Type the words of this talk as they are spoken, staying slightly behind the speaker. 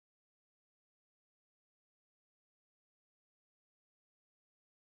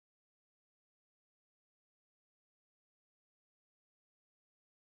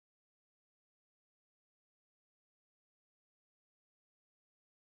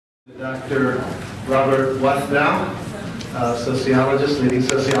Dr. Robert Wuthnow, sociologist, leading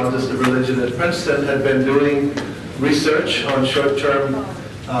sociologist of religion at Princeton, had been doing research on short-term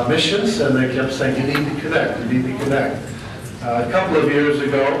missions, and they kept saying, you need to connect, you need to connect. A couple of years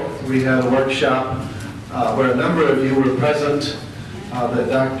ago, we had a workshop where a number of you were present that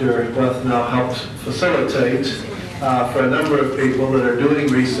Dr. Wuthnow helped facilitate for a number of people that are doing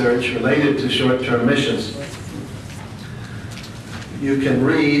research related to short-term missions. You can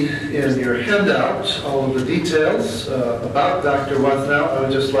read in your handout all of the details about Dr. Wuthnow. I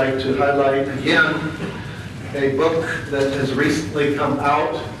would just like to highlight again a book that has recently come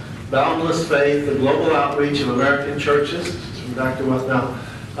out, Boundless Faith, The Global Outreach of American Churches. This is from Dr. Wuthnow,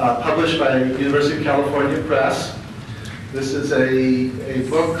 published by University of California Press. This is a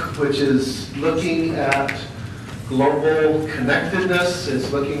book which is looking at global connectedness.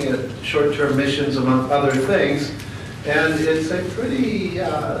 It's looking at short-term missions, among other things. And it's a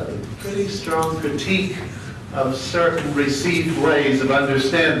pretty strong critique of certain received ways of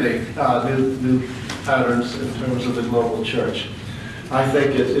understanding new patterns in terms of the global church. I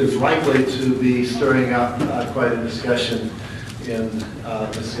think it is likely to be stirring up quite a discussion in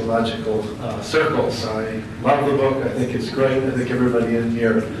missiological circles. I love the book. I think it's great. I think everybody in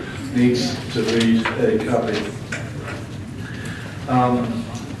here needs to read a copy.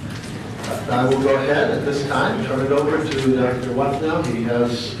 I will go ahead at this time, turn it over to Dr. Wuthnow. He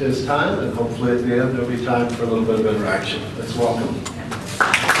has his time, and hopefully at the end there'll be time for a little bit of interaction. Let's welcome.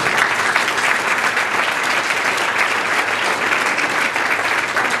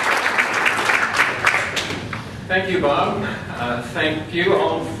 Thank you, Bob. Thank you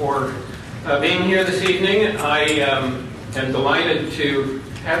all for being here this evening. I am delighted to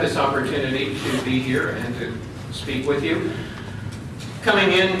have this opportunity to be here and to speak with you.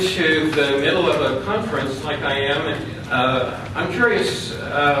 Coming into the middle of a conference like I am, I'm curious,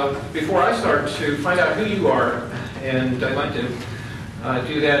 before I start, to find out who you are, and I'd like to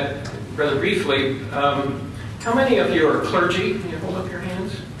do that rather briefly. How many of you are clergy? Can you hold up your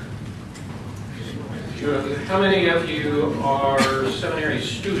hands? A few of you. How many of you are seminary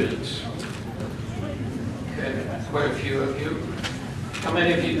students? Okay, quite a few of you. How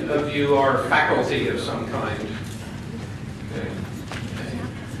many of you are faculty of some kind? Okay.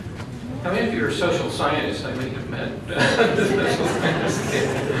 How many of you are social scientists? I may have met social scientists.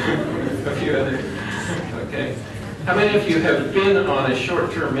 A few others. Okay. How many of you have been on a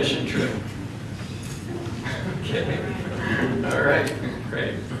short-term mission trip? Okay. All right.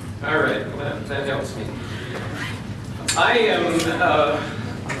 Great. All right. Well, that helps me. I am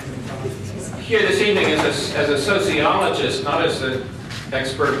here this evening as a sociologist, not as an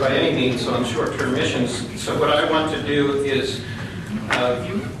expert by any means on short-term missions. So what I want to do is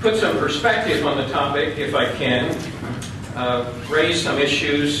put some perspective on the topic, if I can, raise some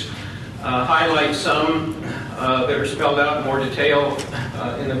issues, highlight some that are spelled out in more detail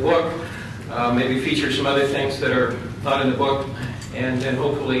in the book, maybe feature some other things that are not in the book, and then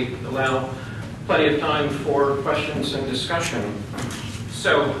hopefully allow plenty of time for questions and discussion.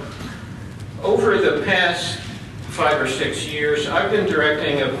 So, over the past 5 or 6 years, I've been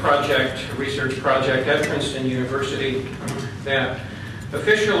directing a research project at Princeton University that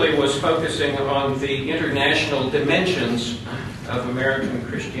officially was focusing on the international dimensions of American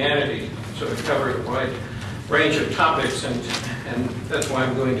Christianity. So it covered a wide range of topics, and that's why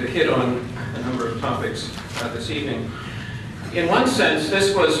I'm going to hit on a number of topics this evening. In one sense,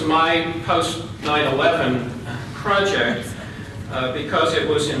 this was my post-9/11 project because it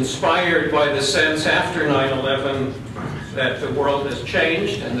was inspired by the sense after 9/11 that the world has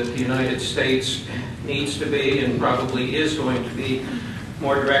changed and that the United States needs to be and probably is going to be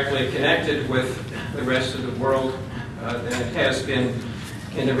more directly connected with the rest of the world than it has been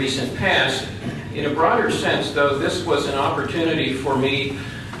in the recent past. In a broader sense, though, this was an opportunity for me,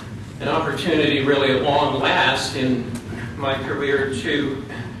 an opportunity really at long last in my career to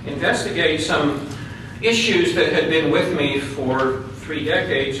investigate some issues that had been with me for 3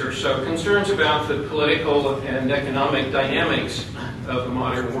 decades or so, concerns about the political and economic dynamics of the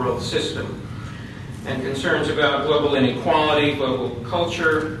modern world system, and concerns about global inequality, global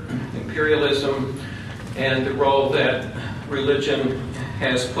culture, imperialism, and the role that religion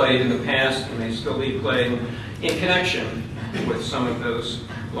has played in the past and may still be playing in connection with some of those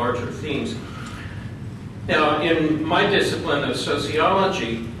larger themes. Now, in my discipline of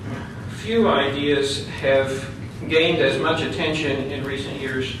sociology, few ideas have gained as much attention in recent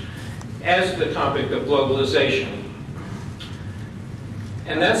years as the topic of globalization.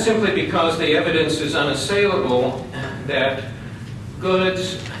 And that's simply because the evidence is unassailable that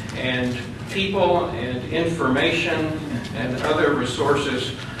goods and people and information and other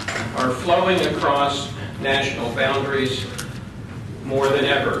resources are flowing across national boundaries more than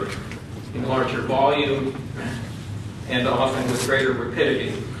ever, in larger volume and often with greater rapidity.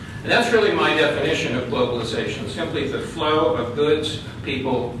 And that's really my definition of globalization, simply the flow of goods,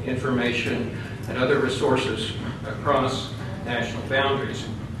 people, information, and other resources across national boundaries.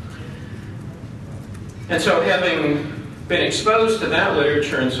 And so, having been exposed to that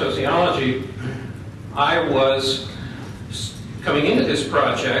literature in sociology, I was coming into this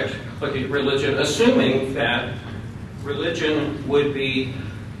project looking at religion, assuming that religion would be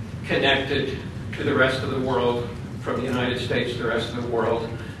connected to the rest of the world, from the United States to the rest of the world,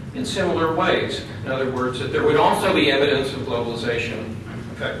 in similar ways. In other words, that there would also be evidence of globalization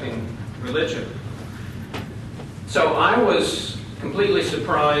affecting religion. So I was completely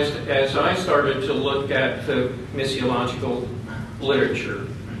surprised as I started to look at the missiological literature.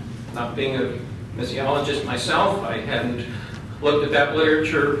 Not being a missiologist myself, I hadn't looked at that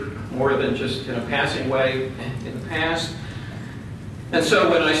literature more than just in a passing way in the past. And so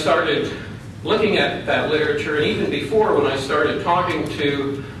when I started looking at that literature, and even before, when I started talking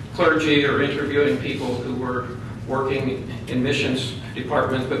to clergy or interviewing people who were working in missions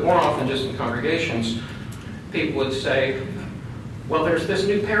departments, but more often just in congregations, people would say, well, there's this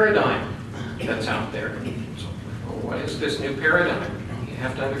new paradigm that's out there. So, well, what is this new paradigm? You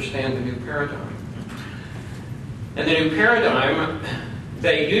have to understand the new paradigm. And the new paradigm,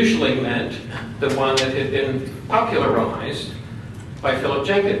 they usually meant the one that had been popularized by Philip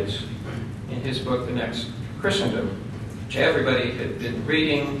Jenkins in his book, The Next Christendom, which everybody had been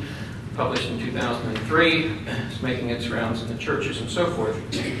reading, published in 2003. It's making its rounds in the churches and so forth.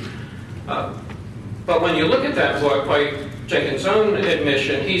 But when you look at that book, by Jenkins' own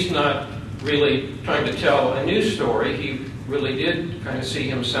admission, he's not really trying to tell a new story. He really did kind of see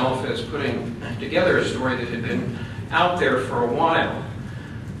himself as putting together a story that had been out there for a while.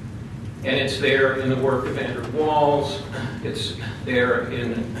 And it's there in the work of Andrew Walls, it's there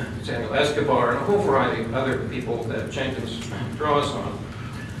in Samuel Escobar, and a whole variety of other people that Jenkins draws on.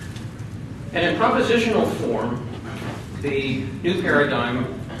 And in propositional form, the new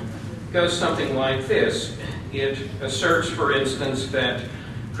paradigm goes something like this. It asserts, for instance, that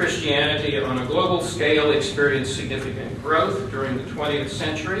Christianity on a global scale experienced significant growth during the 20th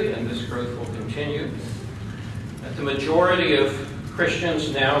century, and this growth will continue. That the majority of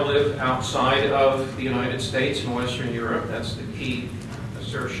Christians now live outside of the United States and Western Europe. That's the key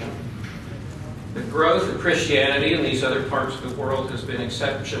assertion. The growth of Christianity in these other parts of the world has been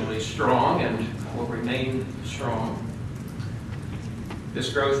exceptionally strong and will remain strong.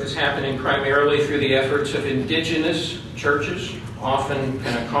 This growth is happening primarily through the efforts of indigenous churches, often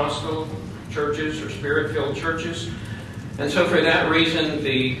Pentecostal churches or Spirit-filled churches. And so for that reason,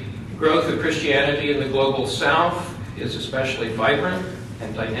 the growth of Christianity in the global South is especially vibrant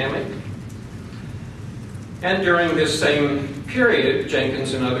and dynamic. And during this same period,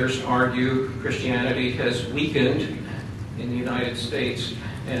 Jenkins and others argue Christianity has weakened in the United States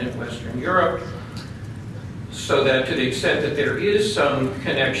and in Western Europe, so that to the extent that there is some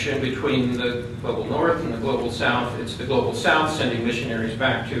connection between the global North and the global South, it's the global South sending missionaries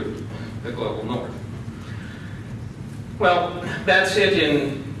back to the global North. Well, that's it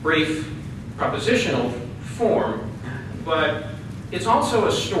in brief propositional form, but it's also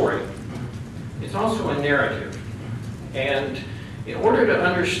a story. It's also a narrative. And in order to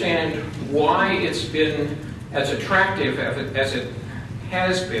understand why it's been as attractive as it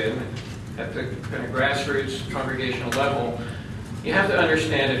has been at the kind of grassroots congregational level, you have to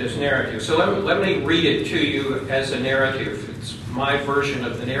understand it as narrative. So let me read it to you as a narrative. It's my version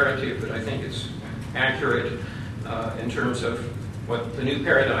of the narrative, but I think it's accurate in terms of what the new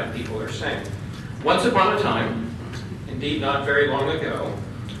paradigm people are saying. Once upon a time, indeed not very long ago,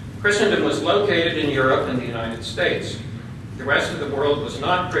 Christendom was located in Europe and the United States. The rest of the world was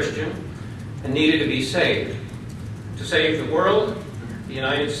not Christian and needed to be saved. To save the world, the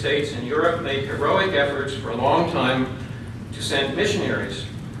United States and Europe made heroic efforts for a long time to send missionaries.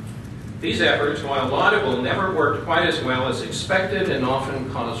 These efforts, while laudable, never worked quite as well as expected and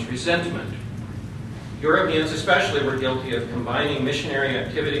often caused resentment. Europeans especially were guilty of combining missionary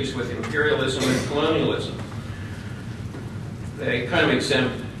activities with imperialism and colonialism. They kind of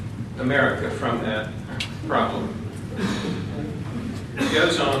exempt America from that problem. It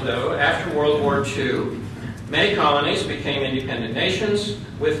goes on, though. After World War II, many colonies became independent nations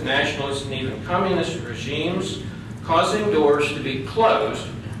with nationalist and even communist regimes, causing doors to be closed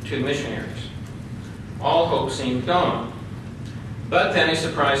to missionaries. All hope seemed gone. But then a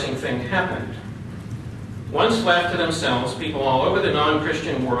surprising thing happened. Once left to themselves, people all over the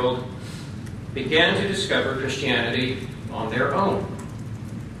non-Christian world began to discover Christianity on their own.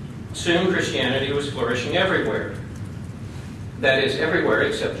 Soon Christianity was flourishing everywhere. That is, everywhere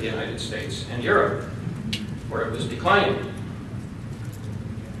except the United States and Europe, where it was declining.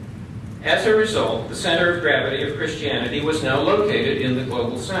 As a result, the center of gravity of Christianity was now located in the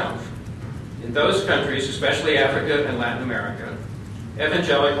global south. In those countries, especially Africa and Latin America,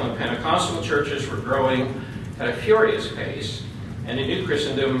 evangelical and Pentecostal churches were growing at a furious pace, and a new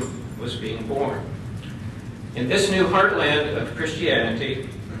Christendom was being born. In this new heartland of Christianity,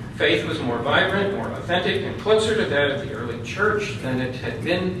 faith was more vibrant, more authentic, and closer to that of the early church than it had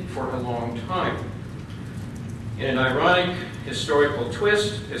been for a long time. In an ironic historical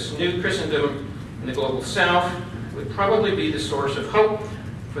twist, this new Christendom in the global south would probably be the source of hope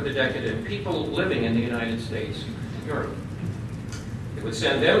for the decadent people living in the United States and Europe. It would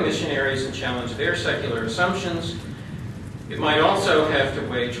send them missionaries and challenge their secular assumptions. It might also have to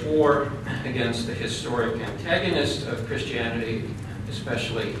wage war against the historic antagonist of Christianity,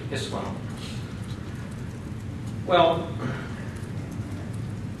 especially Islam. Well,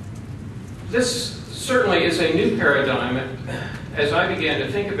 this certainly is a new paradigm. As I began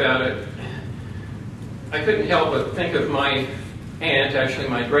to think about it, I couldn't help but think of my aunt, actually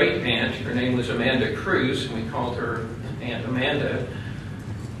my great aunt. Her name was Amanda Cruz, and we called her Aunt Amanda.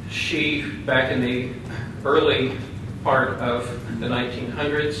 She, back in the early part of the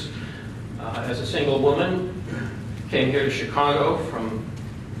 1900s, as a single woman, came here to Chicago from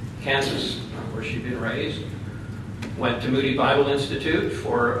Kansas, where she'd been raised, went to Moody Bible Institute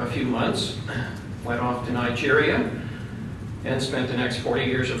for a few months, went off to Nigeria, and spent the next 40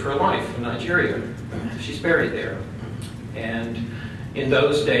 years of her life in Nigeria. She's buried there. And in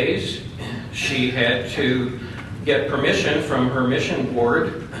those days, she had to get permission from her mission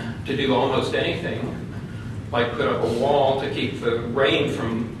board to do almost anything, like put up a wall to keep the rain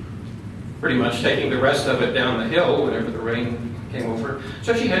from pretty much taking the rest of it down the hill whenever the rain came over.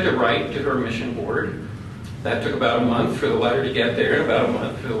 So she had to write to her mission board. That took about a month for the letter to get there and about a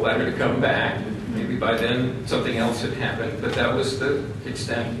month for the letter to come back. Maybe by then something else had happened, but that was the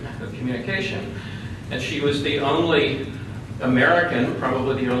extent of communication. And she was the only American,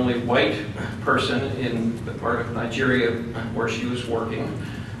 probably the only white person in the part of Nigeria where she was working.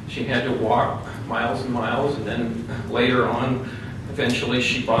 She had to walk miles and miles, and then later on, eventually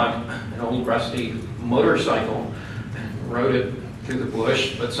she bought an old rusty motorcycle and rode it through the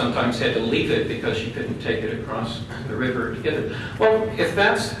bush, but sometimes had to leave it because she couldn't take it across the river to get it. Well, if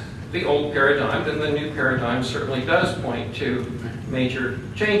that's the old paradigm, then the new paradigm certainly does point to major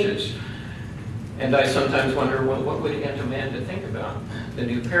changes. And I sometimes wonder, well, what would Aunt Amanda think about the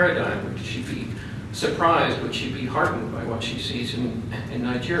new paradigm? Would she be surprised? Would she be heartened by what she sees in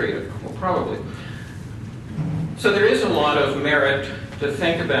Nigeria? Well, probably. So there is a lot of merit to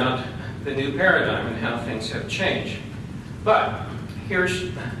think about the new paradigm and how things have changed. But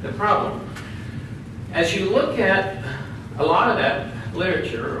here's the problem. As you look at a lot of that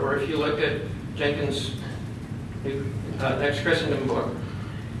literature, or if you look at Jenkins' Next Christendom book,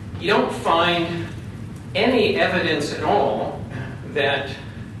 you don't find any evidence at all that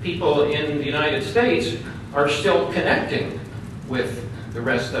people in the United States are still connecting with the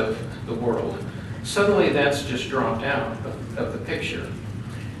rest of the world. Suddenly that's just dropped out of the picture.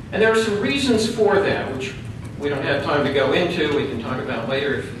 And there are some reasons for that, which we don't have time to go into. We can talk about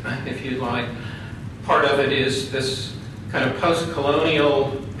later if you'd like. Part of it is this kind of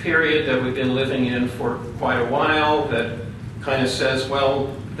post-colonial period that we've been living in for quite a while that kind of says,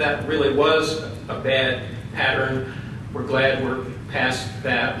 well, that really was a bad pattern. We're glad we're past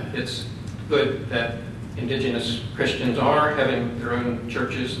that. It's good that indigenous Christians are having their own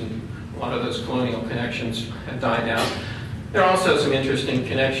churches, and a lot of those colonial connections have died out. There are also some interesting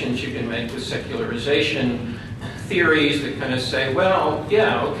connections you can make with secularization theories that kind of say, well,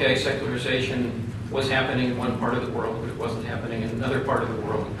 yeah, okay, secularization was happening in one part of the world, but it wasn't happening in another part of the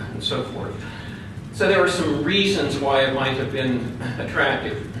world, and so forth. So there are some reasons why it might have been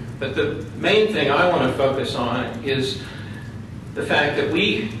attractive. But the main thing I want to focus on is the fact that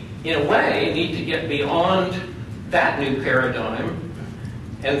we, in a way, need to get beyond that new paradigm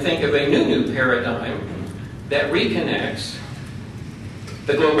and think of a new paradigm that reconnects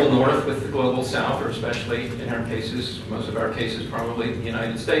the global north with the global south, or especially in our cases, most of our cases, probably the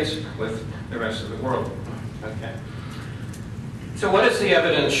United States with the rest of the world. Okay. So what does the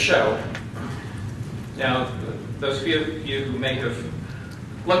evidence show? Now, those of you who may have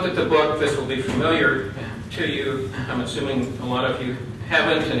looked at the book, this will be familiar to you. I'm assuming a lot of you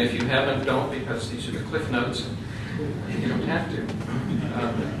haven't, and if you haven't, don't, because these are the cliff notes. You don't have to.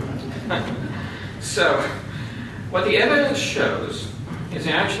 So, what the evidence shows is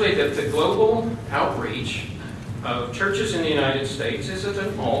actually that the global outreach of churches in the United States is at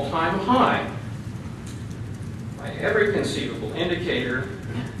an all-time high. By every conceivable indicator,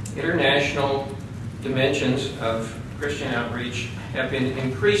 international dimensions of Christian outreach have been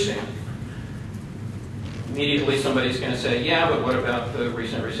increasing. Immediately somebody's going to say, yeah, but what about the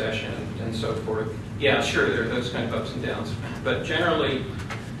recent recession and so forth? Yeah, sure, there are those kind of ups and downs. But generally,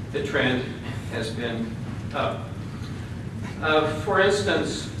 the trend has been up. For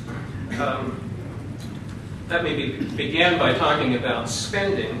instance, let me begin by talking about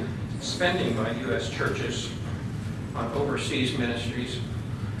spending by U.S. churches on overseas ministries.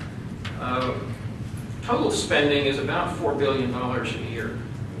 Total spending is about $4 billion a year,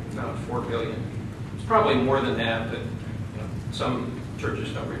 about $4 billion. It's probably more than that, but some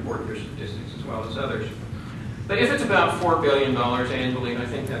churches don't report their statistics as well as others. But if it's about $4 billion annually, and I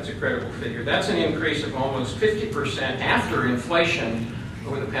think that's a credible figure, that's an increase of almost 50% after inflation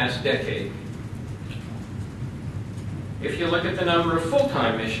over the past decade. If you look at the number of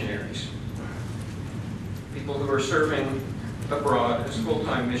full-time missionaries, people who are serving abroad as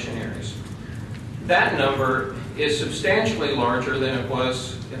full-time missionaries, that number is substantially larger than it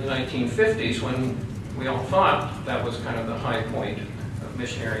was in the 1950s when we all thought that was kind of the high point of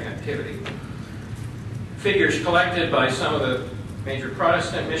missionary activity. Figures collected by some of the major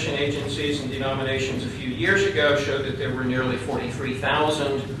Protestant mission agencies and denominations a few years ago showed that there were nearly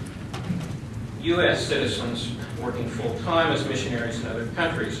 43,000 U.S. citizens working full-time as missionaries in other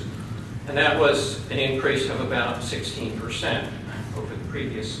countries. And that was an increase of about 16% over the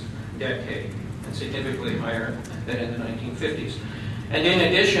previous decade, and significantly higher than in the 1950s. And in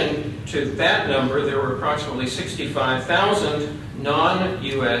addition to that number, there were approximately 65,000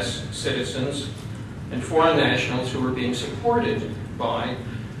 non-U.S. citizens and foreign nationals who were being supported by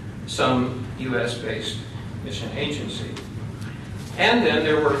some U.S.-based mission agency. And then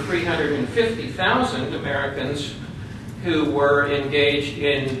there were 350,000 Americans who were engaged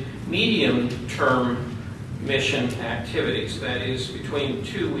in medium-term mission activities, that is, between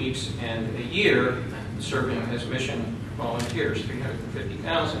 2 weeks and a year, serving as mission volunteers,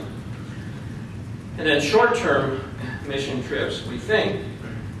 350,000. And then short-term mission trips, we think,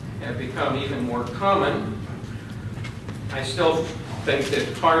 have become even more common. I still think that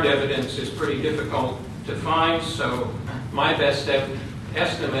hard evidence is pretty difficult to find, so my best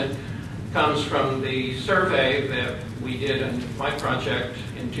estimate comes from the survey that we did in my project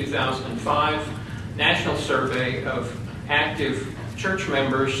in 2005, national survey of active church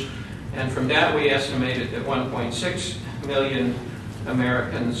members, and from that we estimated that 1.6 million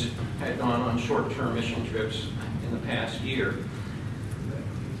Americans had gone on short-term mission trips in the past year.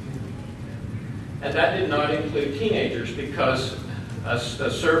 And that did not include teenagers, because a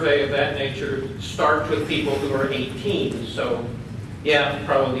survey of that nature starts with people who are 18. So, yeah,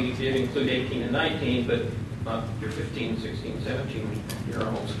 probably did include 18 and 19, but not your 15, 16,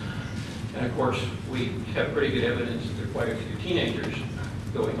 17-year-olds. And of course, we have pretty good evidence that there are quite a few teenagers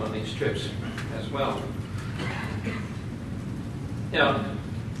going on these trips as well. Now,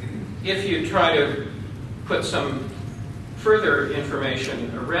 if you try to put some further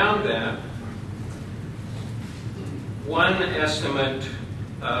information around that, one estimate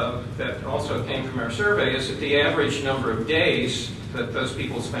that also came from our survey is that the average number of days that those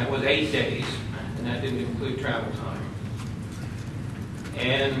people spent was 8 days, and that didn't include travel time.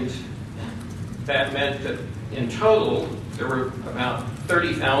 And that meant that in total, there were about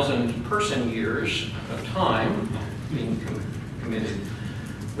 30,000 person years of time being committed,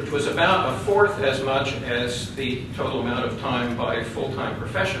 which was about a fourth as much as the total amount of time by full-time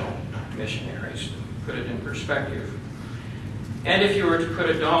professional missionaries, to put it in perspective. And if you were to put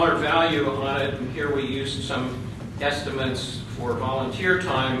a dollar value on it, and here we used some estimates for volunteer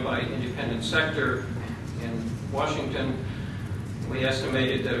time by independent sector in Washington, we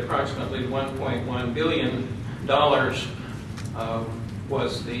estimated that approximately $1.1 billion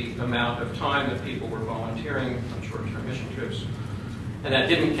was the amount of time that people were volunteering on short-term mission trips. And that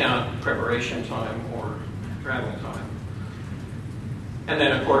didn't count preparation time or travel time. And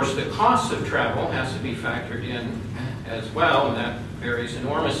then, of course, the cost of travel has to be factored in as well, and that varies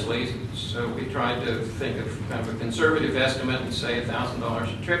enormously. So we tried to think of kind of a conservative estimate and say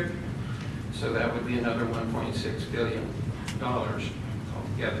 $1,000 a trip. So that would be another $1.6 billion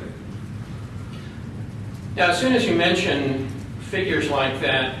altogether. Now, as soon as you mention figures like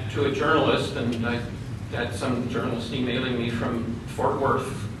that to a journalist, and I got some journalist emailing me from Fort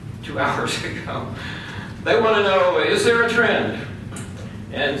Worth 2 hours ago, they want to know, is there a trend?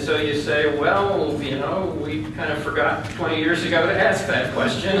 And so you say, well, you know, we kind of forgot 20 years ago to ask that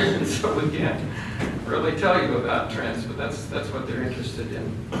question, and so we can't really tell you about trends, but that's what they're interested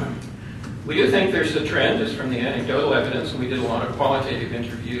in. We do think there's a trend, just from the anecdotal evidence, and we did a lot of qualitative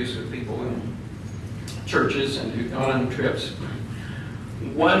interviews with people in churches and who've gone on trips.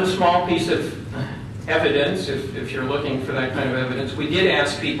 One small piece of evidence, if you're looking for that kind of evidence, we did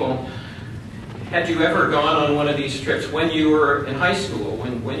ask people, had you ever gone on one of these trips when you were in high school,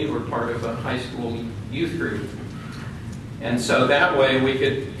 when you were part of a high school youth group? And so that way we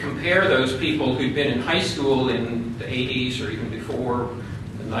could compare those people who'd been in high school in the 80s or even before,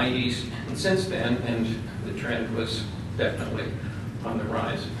 the 90s, and since then, and the trend was definitely on the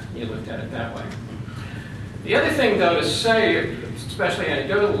rise. You looked at it that way. The other thing, though, to say, especially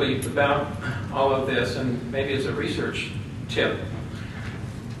anecdotally, about all of this, and maybe as a research tip,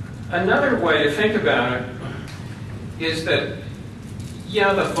 another way to think about it is that,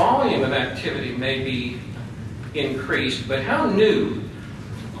 yeah, the volume of activity may be increased, but how new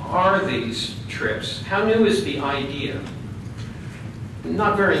are these trips? How new is the idea?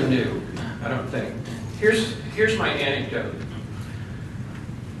 Not very new, I don't think. Here's my anecdote.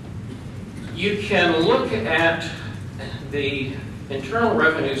 You can look at the Internal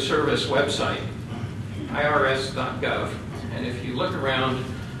Revenue Service website, irs.gov, and if you look around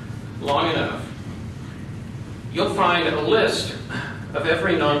long enough, you'll find a list of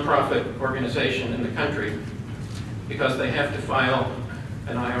every nonprofit organization in the country, because they have to file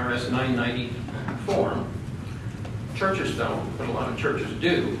an IRS 990 form. Churches don't, but a lot of churches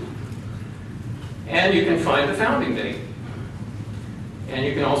do. And you can find the founding date. And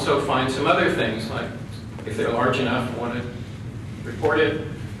you can also find some other things, like if they're large enough and want to report it,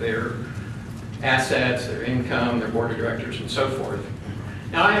 their assets, their income, their board of directors, and so forth.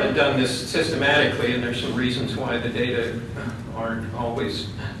 Now, I haven't done this systematically, and there's some reasons why the data aren't always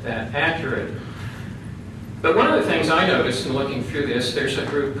that accurate. But one of the things I noticed in looking through this, there's a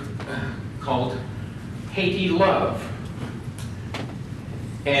group called Haiti Love.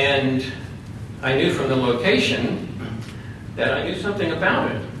 And I knew from the location that I knew something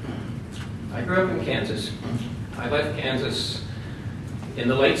about it. I grew up in Kansas. I left Kansas in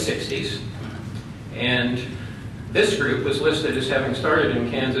the late 60s. And this group was listed as having started in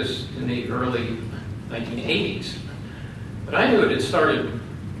Kansas in the early 1980s. But I knew it had started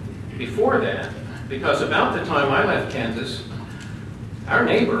before that, because about the time I left Kansas, our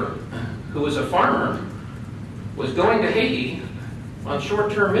neighbor, who was a farmer, was going to Haiti on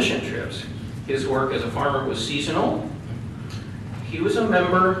short-term mission trips. His work as a farmer was seasonal. He was a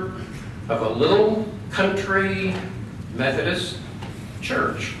member of a little country Methodist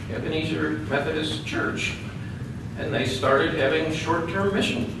church, Ebenezer Methodist Church. And they started having short-term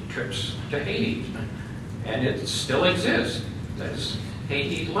mission trips to Haiti. And it still exists. That's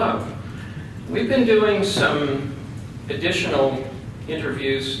Haiti Love. We've been doing some additional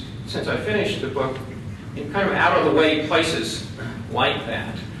interviews since I finished the book in kind of out-of-the-way places like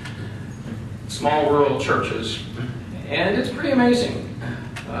that. Small rural churches. And it's pretty amazing.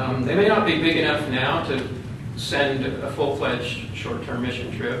 They may not be big enough now to send a full-fledged short-term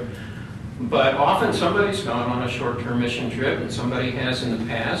mission trip, but often somebody's gone on a short-term mission trip, and somebody has in the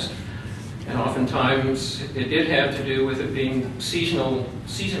past. And oftentimes it did have to do with it being seasonal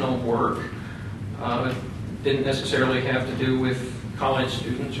work. It didn't necessarily have to do with college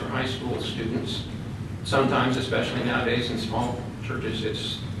students or high school students. Sometimes, especially nowadays in small churches,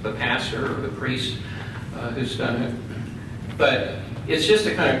 it's the pastor or the priest who's done it. But it's just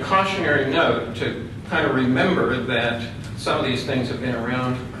a kind of cautionary note to kind of remember that some of these things have been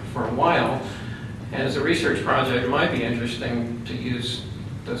around for a while. And as a research project, it might be interesting to use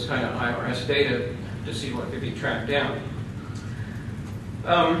those kind of IRS data to see what could be tracked down.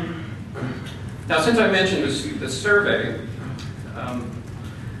 Now, since I mentioned the survey,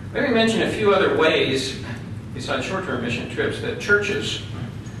 let me mention a few other ways, besides short-term mission trips, that church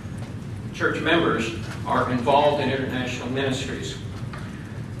members are involved in international ministries.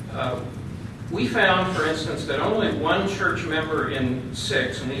 We found, for instance, that only one church member in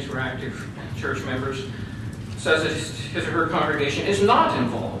 6, and these were active church members, says that his or her congregation is not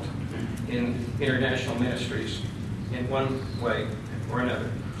involved in international ministries in one way or another.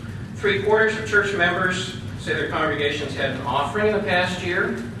 3/4 of church members say their congregations had an offering in the past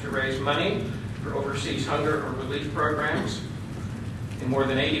year to raise money for overseas hunger or relief programs. In more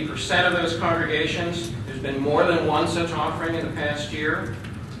than 80% of those congregations, there's been more than one such offering in the past year.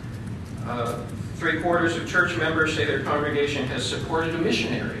 3/4 of church members say their congregation has supported a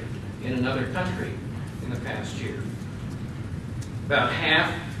missionary in another country in the past year. About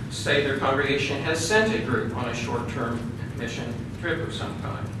half say their congregation has sent a group on a short-term mission trip of some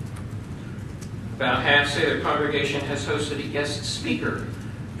kind. About half say their congregation has hosted a guest speaker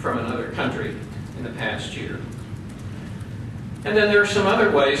from another country in the past year. And then there are some other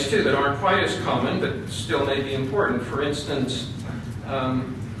ways, too, that aren't quite as common, but still may be important. For instance,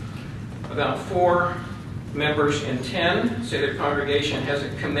 about 4 members in 10 say their congregation has a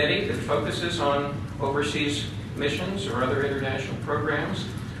committee that focuses on overseas missions or other international programs.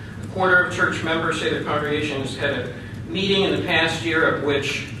 A quarter of church members say their congregation has had a meeting in the past year at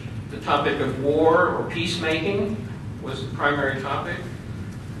which the topic of war or peacemaking was the primary topic.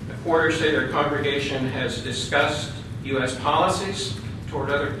 A quarter say their congregation has discussed U.S. policies toward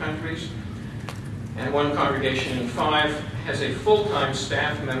other countries. And 1 congregation in 5 has a full-time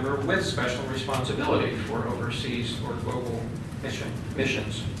staff member with special responsibility for overseas or global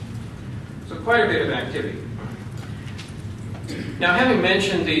missions. So quite a bit of activity. Now, having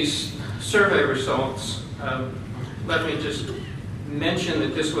mentioned these survey results, let me just mention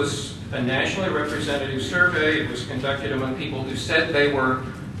that this was a nationally representative survey. It was conducted among people who said they were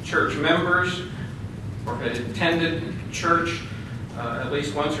church members or had attended church at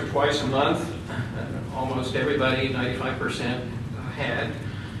least once or twice a month. Almost everybody, 95%, had.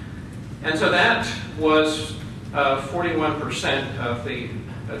 And so that was 41% of the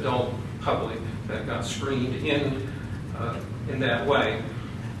adult public that got screened in that way.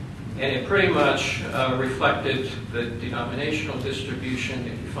 And it pretty much reflected the denominational distribution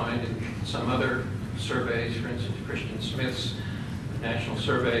that you find in some other surveys. For instance, Christian Smith's national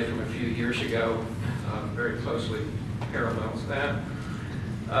survey from a few years ago very closely parallels that.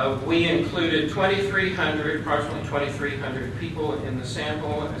 We included approximately 2,300 people in the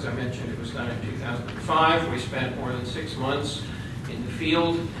sample. As I mentioned, it was done in 2005. We spent more than 6 months in the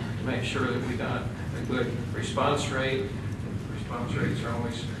field to make sure that we got a good response rate. Response rates are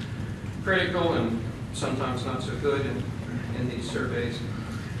always critical and sometimes not so good in these surveys.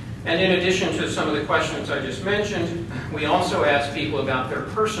 And in addition to some of the questions I just mentioned, we also asked people about their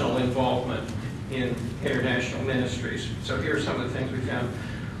personal involvement in international ministries. So here are some of the things we found.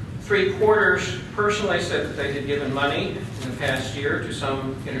 3/4 personally said that they had given money in the past year to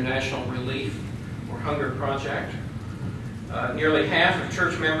some international relief or hunger project. Nearly half of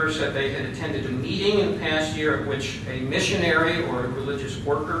church members said they had attended a meeting in the past year at which a missionary or a religious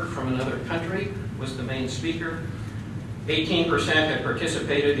worker from another country was the main speaker. 18% had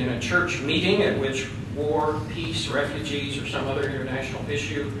participated in a church meeting at which war, peace, refugees, or some other international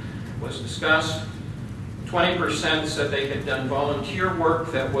issue was discussed. 20% said they had done volunteer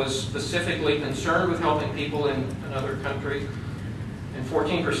work that was specifically concerned with helping people in another country. And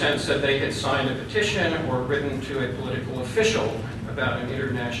 14% said they had signed a petition or written to a political official about an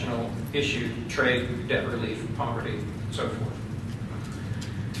international issue, trade, debt relief, poverty, and so forth.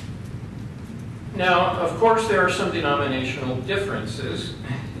 Now, of course, there are some denominational differences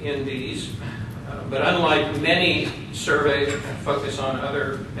in these, but unlike many surveys that focus on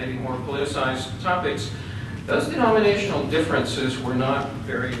other, maybe more politicized topics, those denominational differences were not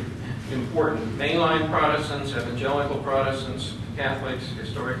very important. Mainline Protestants, evangelical Protestants, Catholics,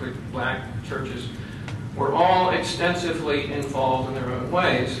 historically black churches, were all extensively involved in their own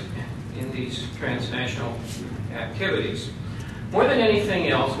ways in these transnational activities. More than anything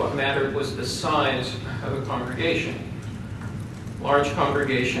else, what mattered was the size of a congregation. Large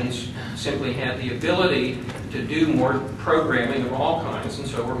congregations simply had the ability to do more programming of all kinds, and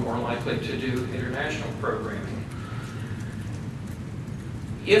so were more likely to do international programming.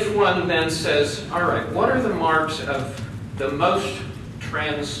 If one then says, all right, what are the marks of the most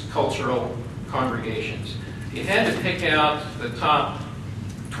transcultural congregations? If you had to pick out the top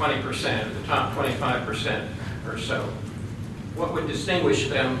 20%, or the top 25% or so, what would distinguish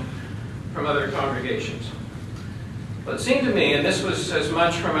them from other congregations? Well, it seemed to me, and this was as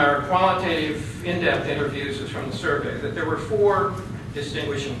much from our qualitative, in-depth interviews as from the survey, that there were 4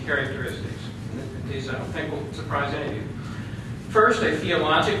 distinguishing characteristics. And these I don't think will surprise any of you. First, a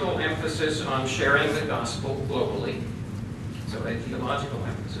theological emphasis on sharing the gospel globally. So a theological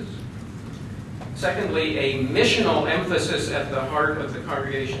emphasis. Secondly, a missional emphasis at the heart of the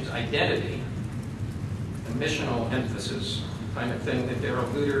congregation's identity. A missional emphasis, kind of thing that Darrell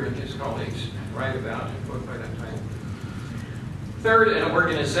Luter and his colleagues write about and quote by that title. Third, an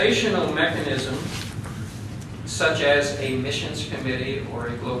organizational mechanism such as a missions committee or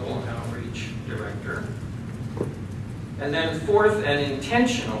a global outreach director. And then fourth, an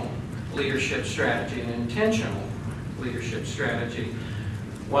intentional leadership strategy,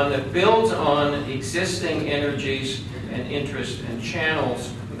 one that builds on existing energies and interests and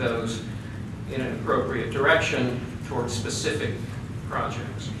channels those in an appropriate direction towards specific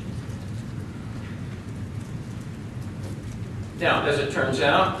projects. Now, as it turns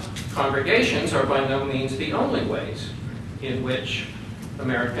out, congregations are by no means the only ways in which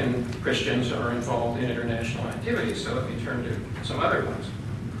American Christians are involved in international activities. So let me turn to some other ones.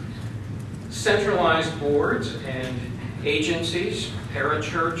 Centralized boards and agencies,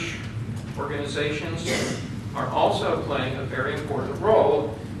 parachurch organizations, are also playing a very important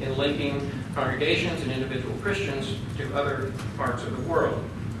role in linking congregations and individual Christians to other parts of the world.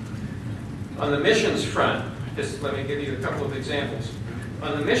 On the missions front, just let me give you a couple of examples.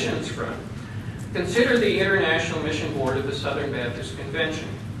 On the missions front, consider the International Mission Board of the Southern Baptist Convention.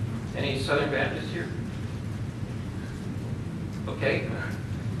 Any Southern Baptists here? Okay.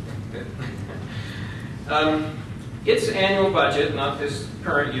 Good. Its annual budget, not this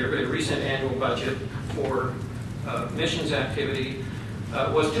current year, but a recent annual budget for missions activity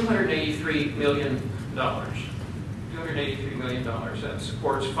was $283 million. $283 million. That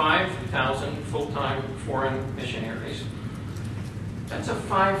supports 5,000 full-time foreign missionaries. That's a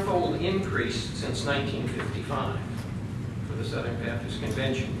five-fold increase since 1955 for the Southern Baptist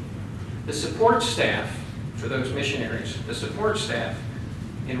Convention. The support staff for those missionaries, the support staff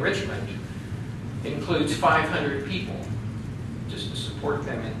in Richmond, includes 500 people just to support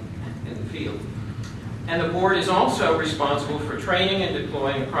them in the field. And the board is also responsible for training and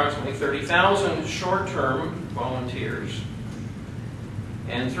deploying approximately 30,000 short-term volunteers.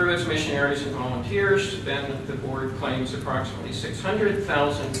 And through its missionaries and volunteers, then the board claims approximately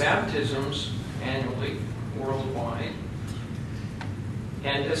 600,000 baptisms annually worldwide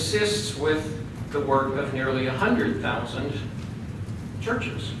and assists with the work of nearly 100,000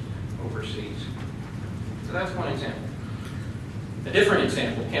 churches overseas. So that's one example. A different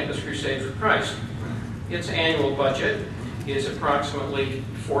example, Campus Crusade for Christ. Its annual budget is approximately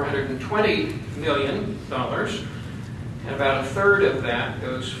 $420 million, and about a third of that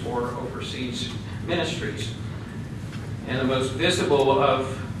goes for overseas ministries. And the most visible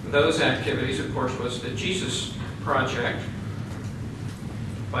of those activities, of course, was the Jesus Project.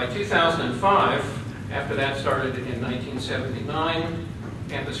 By 2005, after that started in 1979,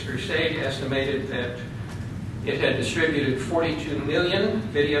 Campus Crusade estimated that it had distributed 42 million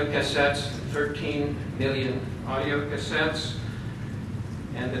video cassettes, 13 million audio cassettes,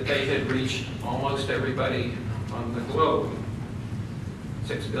 and that they had reached almost everybody on the globe.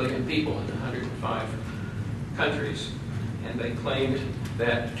 6 billion people in 105 countries. And they claimed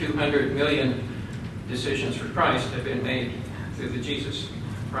that 200 million decisions for Christ had been made through the Jesus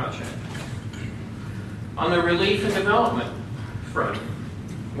Project. On the relief and development front,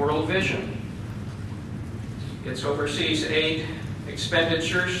 World Vision. Its overseas aid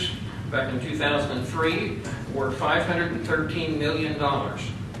expenditures back in 2003 were $513 million.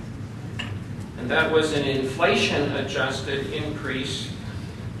 And that was an inflation-adjusted increase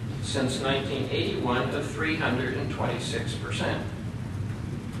since 1981 of 326%.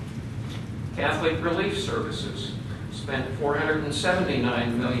 Catholic Relief Services spent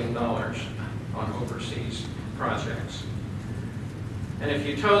 $479 million on overseas projects. And if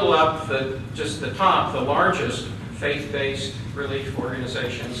you total up just the top, the largest faith-based relief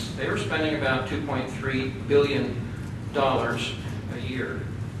organizations, they were spending about $2.3 billion a year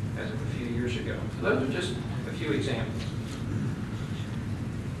as of a few years ago. So those are just a few examples.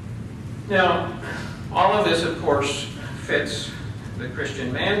 Now, all of this, of course, fits the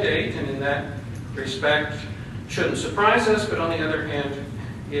Christian mandate, and in that respect, shouldn't surprise us, but on the other hand,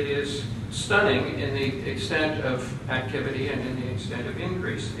 it is stunning in the extent of activity and in the extent of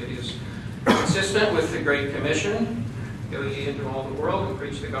increase. It is consistent with the Great Commission, go ye into all the world and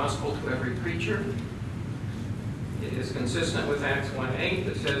preach the gospel to every creature. It is consistent with Acts 1:8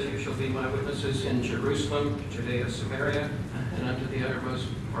 that says, you shall be my witnesses in Jerusalem, Judea, Samaria, and unto the uttermost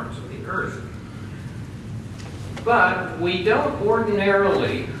parts of the earth. But we don't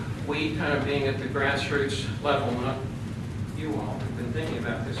ordinarily, we kind of being at the grassroots level, not you all have been thinking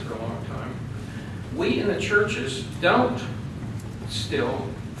about this for a long time, we in the churches don't still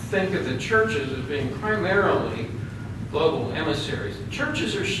think of the churches as being primarily global emissaries. The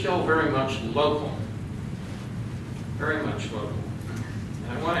churches are still very much local. Very much local.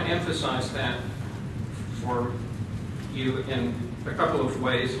 And I want to emphasize that for you in a couple of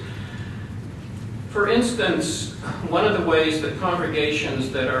ways. For instance, one of the ways that congregations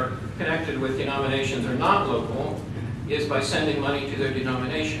that are connected with denominations are not local is by sending money to their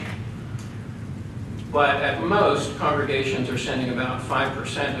denomination. But at most, congregations are sending about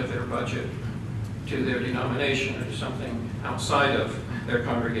 5% of their budget to their denomination or to something outside of their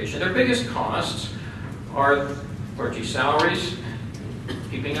congregation. Their biggest costs are clergy salaries,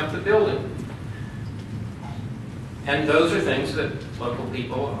 keeping up the building. And those are things that local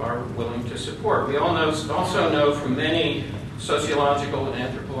people are willing to support. We also know from many sociological and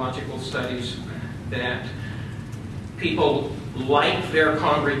anthropological studies that People like their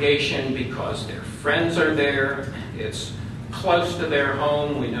congregation because their friends are there. It's close to their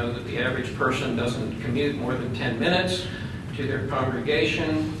home. We know that the average person doesn't commute more than 10 minutes to their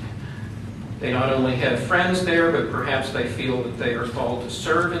congregation. They not only have friends there, but perhaps they feel that they are called to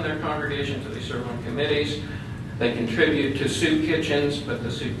serve in their congregation, so they serve on committees. They contribute to soup kitchens, but the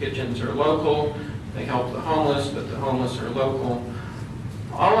soup kitchens are local. They help the homeless, but the homeless are local.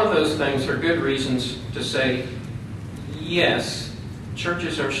 All of those things are good reasons to say, yes,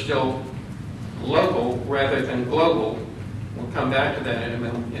 churches are still local rather than global. We'll come back to that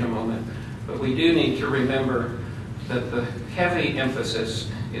in a moment. But we do need to remember that the heavy emphasis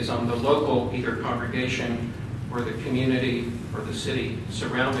is on the local, either congregation or the community or the city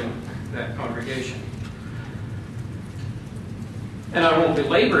surrounding that congregation. And I won't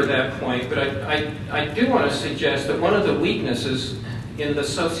belabor that point, but I do want to suggest that one of the weaknesses in the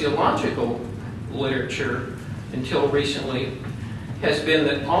sociological literature until recently has been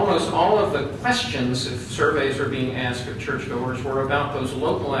that almost all of the questions, if surveys are being asked of churchgoers, were about those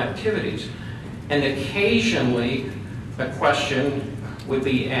local activities. And occasionally a question would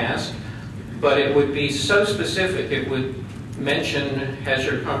be asked, but it would be so specific. It would mention, has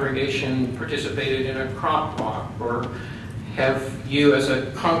your congregation participated in a crop walk, or have you as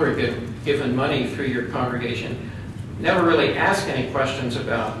a congregant given money through your congregation? Never really ask any questions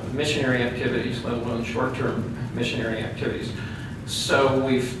about missionary activities, let alone short-term missionary activities. So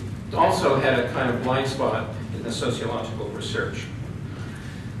we've also had a kind of blind spot in the sociological research.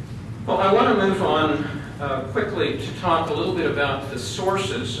 Well, I want to move on quickly to talk a little bit about the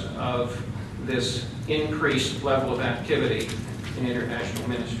sources of this increased level of activity in international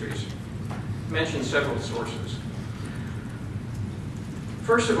ministries. I mentioned several sources.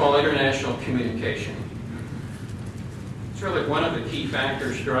 First of all, international communication. It's really one of the key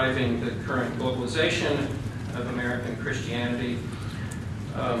factors driving the current globalization of American Christianity.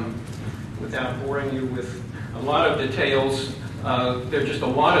 Without boring you with a lot of details, there are just a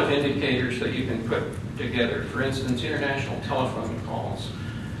lot of indicators that you can put together. For instance, international telephone calls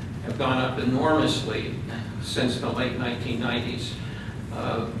have gone up enormously since the late 1990s.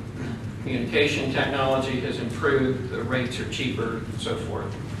 Communication technology has improved, the rates are cheaper, and so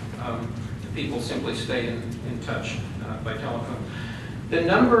forth. People simply stay in touch by telephone. The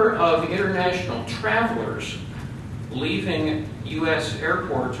number of international travelers leaving U.S.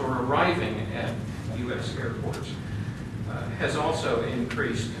 airports or arriving at U.S. airports has also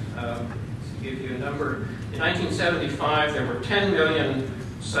increased. To give you a number, in 1975 there were 10 million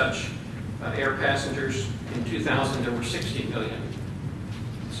such air passengers. In 2000 there were 60 million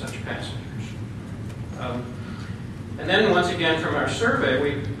such passengers. And then once again from our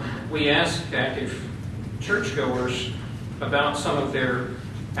survey, we asked active churchgoers about some of their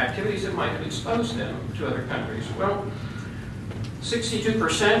activities that might have exposed them to other countries. Well,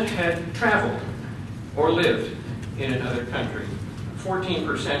 62% had traveled or lived in another country.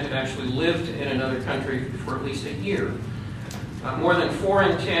 14% had actually lived in another country for at least a year. More than 4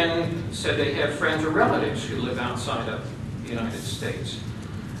 in 10 said they have friends or relatives who live outside of the United States.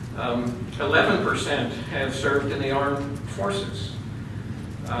 11% have served in the armed forces.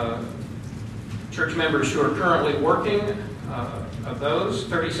 Church members who are currently working, of those,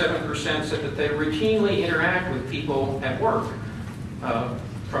 37% said that they routinely interact with people at work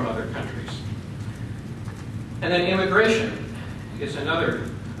from other countries. And then immigration is another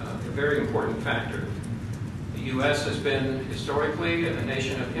very important factor. The U.S. has been historically a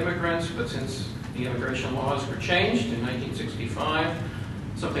nation of immigrants, but since the immigration laws were changed in 1965,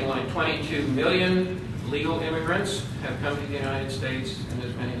 something like 22 million legal immigrants have come to the United States, and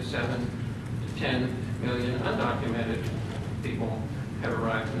as many as 7 to 10 million undocumented people have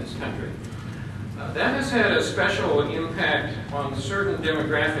arrived in this country. That has had a special impact on certain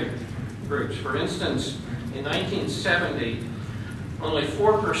demographic groups. For instance, in 1970, only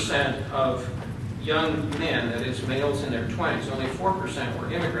 4% of young men, that is males in their 20s, only 4%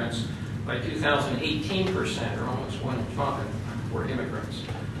 were immigrants. By 2000, 18%, or almost 1 in 5, were immigrants.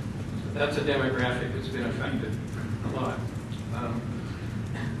 So that's a demographic that's been affected a lot.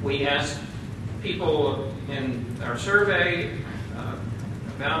 We asked people in our survey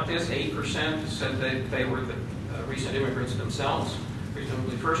about this. 8% said that they were the recent immigrants themselves,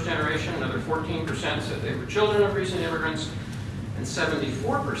 presumably first generation. Another 14% said they were children of recent immigrants. And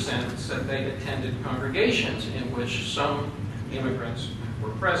 74% said they attended congregations in which some immigrants were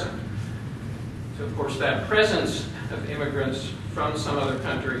present. So, of course, that presence of immigrants from some other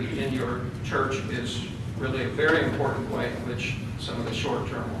country in your church is really a very important way in which some of the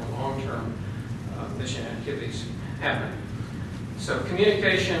short-term or long-term mission activities happen. So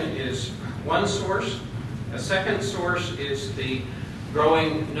communication is one source. A second source is the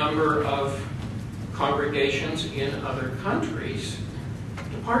growing number of congregations in other countries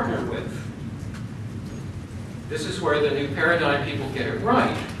to partner with. This is where the new paradigm people get it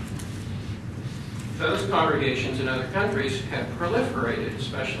right. Those congregations in other countries have proliferated,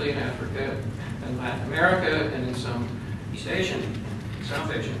 especially in Africa and Latin America and in some East Asian, South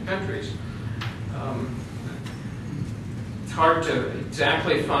Asian countries. It's hard to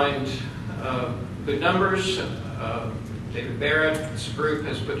exactly find good numbers. David Barrett's group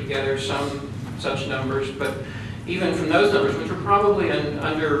has put together some such numbers, but even from those numbers, which are probably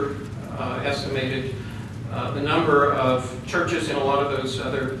underestimated, the number of churches in a lot of those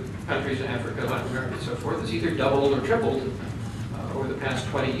other countries in Africa, Latin America, and so forth has either doubled or tripled over the past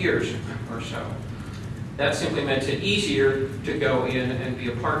 20 years or so. That simply makes it easier to go in and be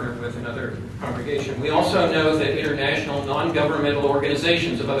a partner with another congregation. We also know that international non-governmental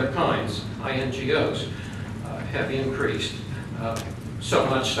organizations of other kinds, INGOs, have increased, so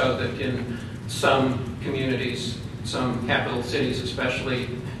much so that in some communities, some capital cities, especially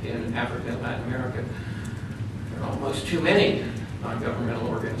in Africa and Latin America, there are almost too many non-governmental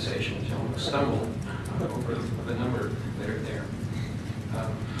organizations. You almost stumble over the number that are there.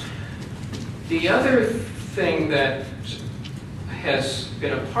 The other thing that has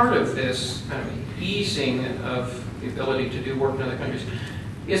been a part of this kind of easing of the ability to do work in other countries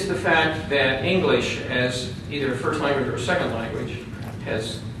is the fact that English, as either a first language or a second language,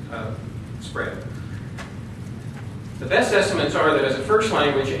 has spread. The best estimates are that as a first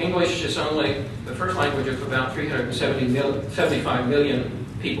language, English is only the first language of about 375 million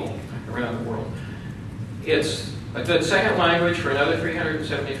people around the world. It's a good second language for another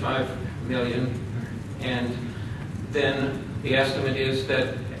 375 million, and then the estimate is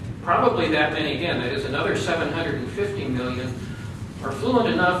that probably that many again, that is another 750 million, are fluent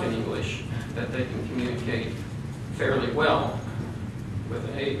enough in English that they can communicate fairly well with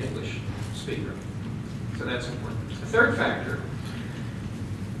a native English speaker. So that's important. The third factor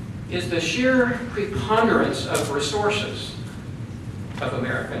is the sheer preponderance of resources of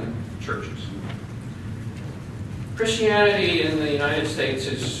American churches. Christianity in the United States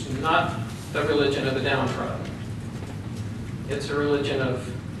is not the religion of the downtrodden. It's a religion of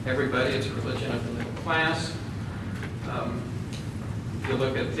everybody. It's a religion of the middle class. If you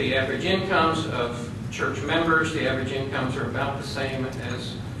look at the average incomes of church members, the average incomes are about the same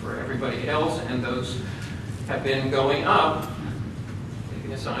as for everybody else, and those have been going up,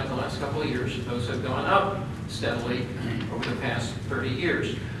 taking aside the last couple of years, those have gone up steadily over the past 30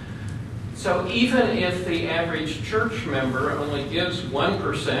 years. So even if the average church member only gives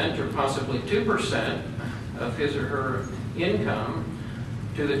 1% or possibly 2% of his or her income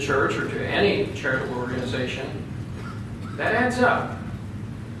to the church or to any charitable organization, that adds up.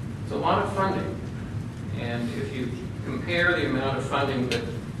 It's a lot of funding. And if you compare the amount of funding that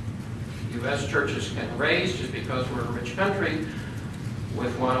U.S. churches can raise just because we're a rich country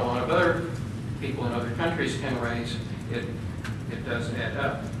with what a lot of other people in other countries can raise, it does add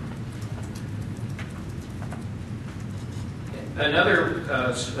up.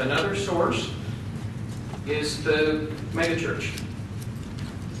 Another source is the megachurch.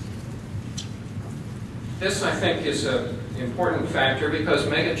 This, I think, is an important factor because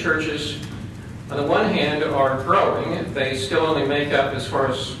megachurches, on the one hand, are growing. They still only make up, as far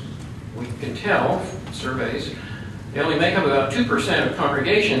as we can tell, surveys, they only make up about 2% of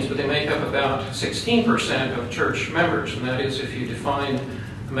congregations, but they make up about 16% of church members. And that is if you define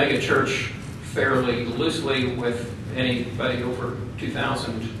a megachurch fairly loosely with anybody over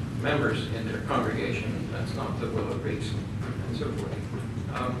 2,000 members in their congregation. That's not the Willow Creeks and so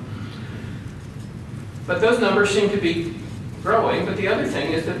forth. But those numbers seem to be growing. But the other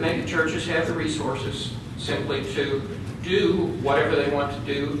thing is that megachurches have the resources simply to do whatever they want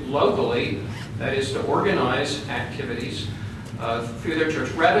to do locally, that is to organize activities through their church,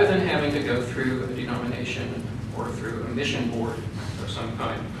 rather than having to go through a denomination or through a mission board of some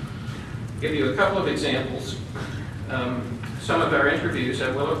kind. I'll give you a couple of examples. Some of our interviews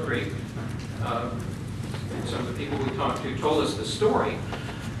at Willow Creek, some of the people we talked to told us the story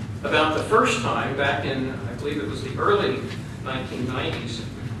about the first time back in, I believe it was the early 1990s,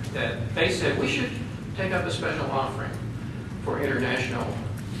 that they said we should take up a special offering for international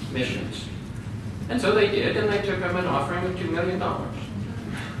missions. And so they did, and they took up an offering of $2 million.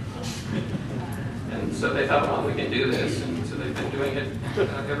 And so they thought, well, we can do this, and so they've been doing it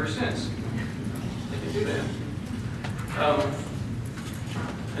ever since. They can do that.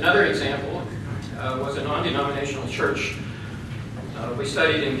 Another example was a non-denominational church we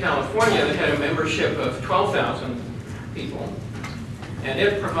studied in California that had a membership of 12,000 people. And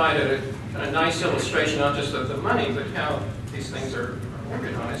it provided a nice illustration not just of the money, but how these things are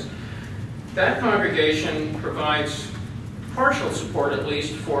organized. That congregation provides partial support, at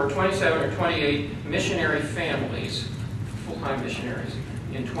least, for 27 or 28 missionary families, full-time missionaries,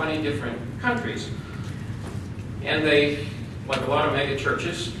 in 20 different countries. And they, like a lot of mega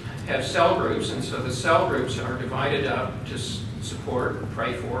churches, have cell groups, and so the cell groups are divided up to support,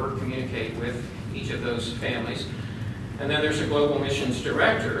 pray for, communicate with each of those families. And then there's a global missions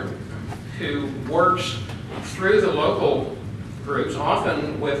director who works through the local groups,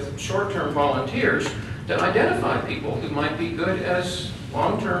 often with short-term volunteers, to identify people who might be good as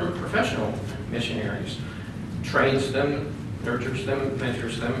long-term professional missionaries, trains them, nurtures them,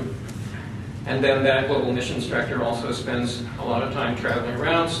 mentors them. And then that global missions director also spends a lot of time traveling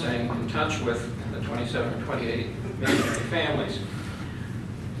around, staying in touch with the 27 or 28 missionary families.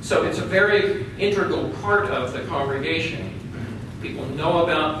 So it's a very integral part of the congregation. People know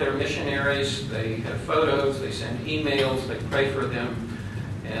about their missionaries, they have photos, they send emails, they pray for them,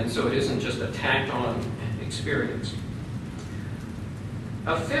 and so it isn't just a tacked-on experience.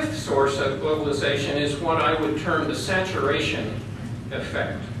 A fifth source of globalization is what I would term the saturation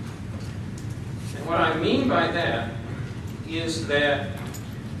effect. And what I mean by that is that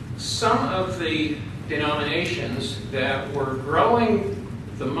some of the denominations that were growing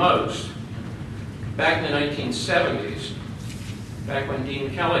the most back in the 1970s, back when Dean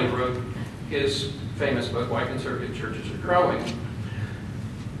Kelly wrote his famous book, Why Conservative Churches Are Growing.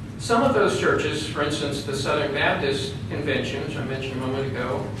 Some of those churches, for instance, the Southern Baptist Convention, which I mentioned a moment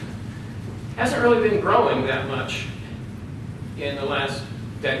ago, hasn't really been growing that much in the last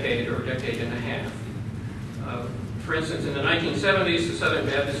decade or decade and a half. For instance, in the 1970s, the Southern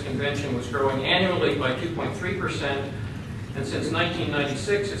Baptist Convention was growing annually by 2.3%, and since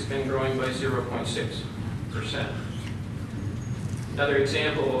 1996, it's been growing by 0.6%. Another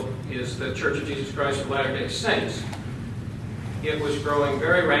example is the Church of Jesus Christ of Latter-day Saints. It was growing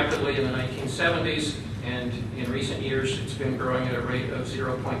very rapidly in the 1970s, and in recent years, it's been growing at a rate of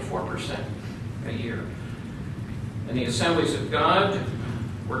 0.4% a year. And the Assemblies of God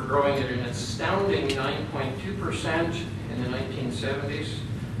were growing at an astounding 9.2% in the 1970s,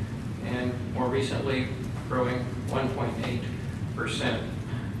 and more recently, growing 1.8%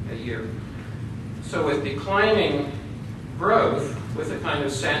 a year. So with declining growth, with a kind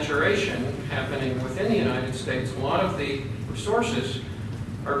of saturation happening within the United States, a lot of the resources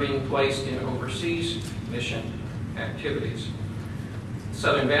are being placed in overseas mission activities.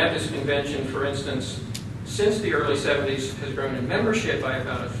 Southern Baptist Convention, for instance, since the early 70s has grown in membership by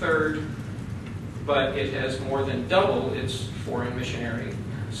about a third, but it has more than doubled its foreign missionary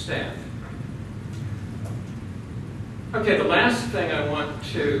staff. Okay, the last thing I want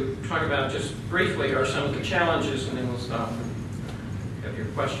to talk about just briefly are some of the challenges, and then we'll stop and have your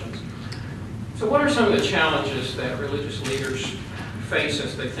questions. So what are some of the challenges that religious leaders face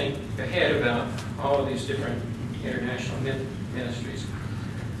as they think ahead about all of these different international ministries?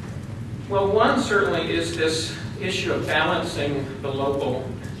 Well, one certainly is this issue of balancing the local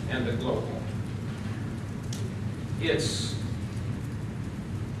and the global. It's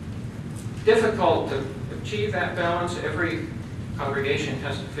difficult to achieve that balance. Every congregation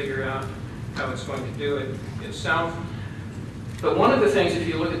has to figure out how it's going to do it itself. But one of the things, if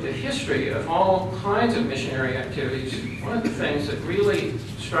you look at the history of all kinds of missionary activities, one of the things that really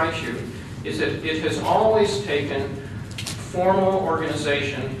strikes you is that it has always taken formal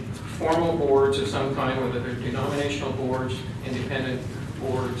organization, formal boards of some kind, whether they're denominational boards, independent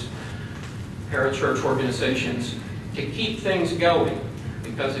boards, parachurch organizations, to keep things going.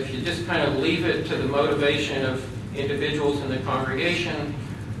 Because if you just kind of leave it to the motivation of individuals in the congregation,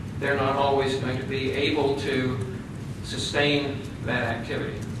 they're not always going to be able to sustain that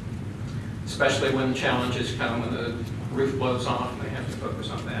activity, especially when challenges come, when the roof blows off and they have to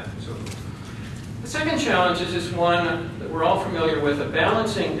focus on that. So the second challenge is this one that we're all familiar with, of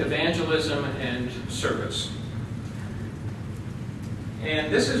balancing evangelism and service.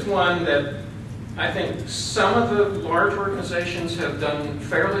 And this is one that I think some of the large organizations have done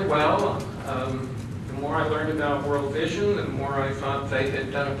fairly well. The more I learned about World Vision, the more I thought they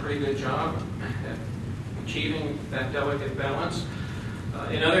had done a pretty good job at achieving that delicate balance.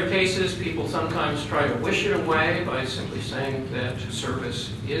 In other cases, people sometimes try to wish it away by simply saying that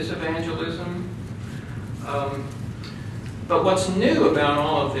service is evangelism. But what's new about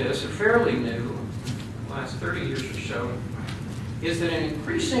all of this, or fairly new, the last 30 years or so, is that an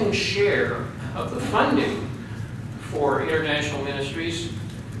increasing share of the funding for international ministries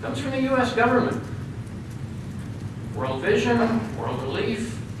comes from the U.S. government. World Vision, World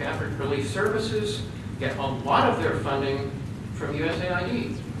Relief, Catholic Relief Services get a lot of their funding from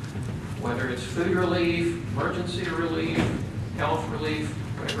USAID, whether it's food relief, emergency relief, health relief,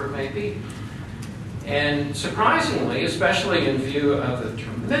 whatever it may be. And surprisingly, especially in view of the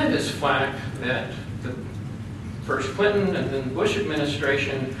tremendous flack that the first Clinton and then Bush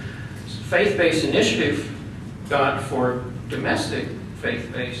administration faith-based initiative got for domestic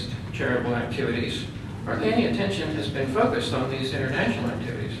faith-based charitable activities, hardly any attention has been focused on these international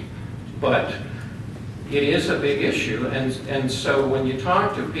activities. But it is a big issue, and so when you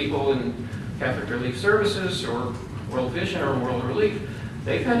talk to people in Catholic Relief Services or World Vision or World Relief,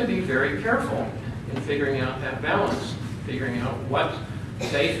 they kind of be very careful in figuring out that balance, figuring out what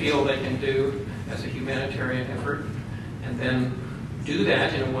they feel they can do as a humanitarian effort, and then do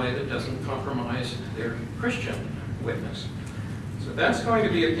that in a way that doesn't compromise their Christian witness. So that's going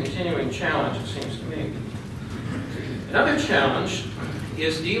to be a continuing challenge, it seems to me. Another challenge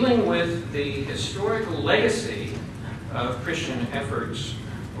is dealing with the historical legacy of Christian efforts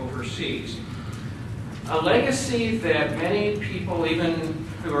overseas. A legacy that many people, even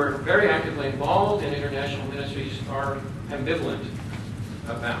who are very actively involved in international ministries, are ambivalent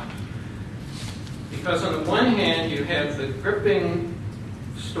about. Because on the one hand, you have the gripping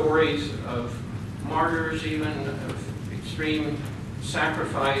stories of martyrs, even of extreme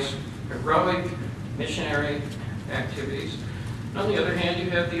sacrifice, heroic missionary activities. On the other hand, you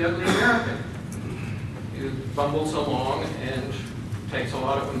have the ugly American who bumbles along and takes a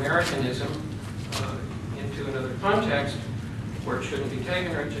lot of Americanism into another context where it shouldn't be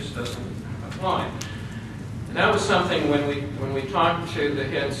taken or it just doesn't apply. And that was something when we talked to the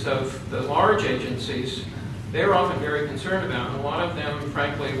heads of the large agencies, they were often very concerned about, and a lot of them,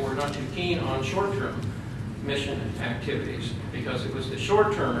 frankly, were not too keen on short-term mission activities because it was the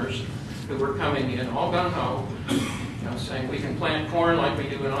short-termers who were coming in all gung-ho, saying we can plant corn like we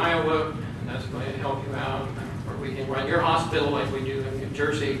do in Iowa, and that's going to help you out, or we can run your hospital like we do in New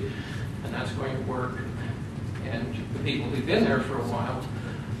Jersey, and that's going to work. And the people who'd been there for a while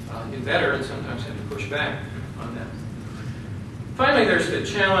knew better and sometimes had to push back on that. Finally, there's the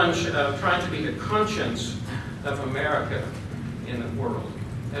challenge of trying to be the conscience of America in the world.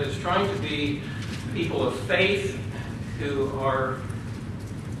 That is, trying to be people of faith who are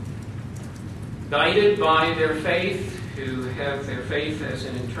guided by their faith, who have their faith as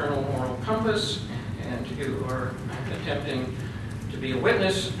an internal moral compass, and who are attempting to be a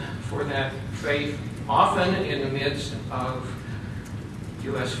witness for that faith, often in the midst of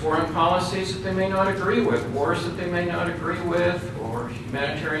U.S. foreign policies that they may not agree with, wars that they may not agree with, or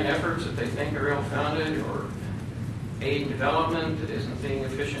humanitarian efforts that they think are ill-founded, or aid and development that isn't being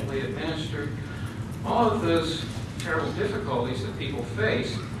efficiently administered. All of those terrible difficulties that people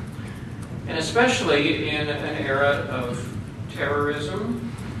face, and especially in an era of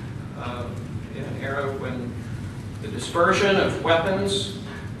terrorism, in an era when the dispersion of weapons,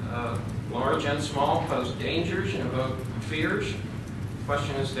 large and small, pose dangers and evoke fears. The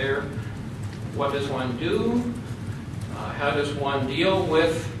question is there, what does one do? How does one deal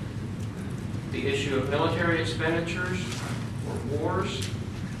with the issue of military expenditures or wars?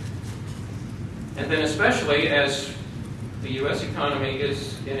 And then especially as the U.S. economy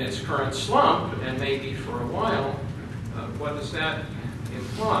is in its current slump, and maybe for a while, what does that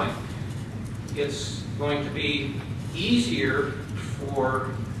imply? It's going to be easier for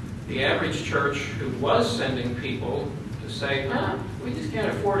the average church who was sending people to say, we just can't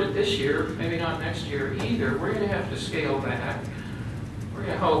afford it this year, maybe not next year either. We're going to have to scale back. We're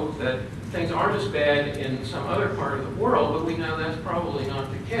going to hope that things aren't as bad in some other part of the world, but we know that's probably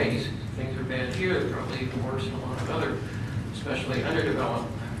not the case. If things are bad here, they're probably even worse in a lot of other, especially underdeveloped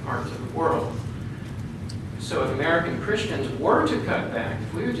parts of the world. So if American Christians were to cut back,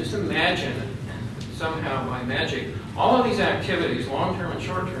 if we would just imagine somehow by magic, all of these activities, long-term and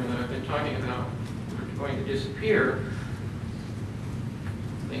short-term, that I've been talking about, are going to disappear,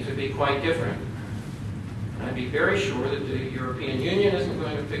 things would be quite different. And I'd be very sure that the European Union isn't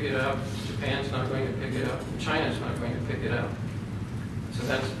going to pick it up, Japan's not going to pick it up, China's not going to pick it up. So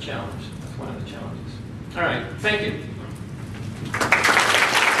that's a challenge. That's one of the challenges. All right, thank you.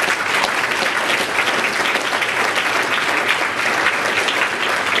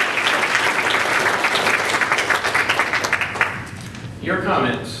 Your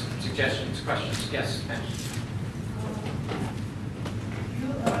comments, suggestions, questions? Yes, ma'am. You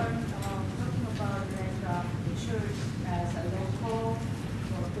are talking about the church as a local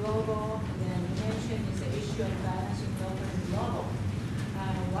or global, and then you mentioned it's an issue of balancing local and global.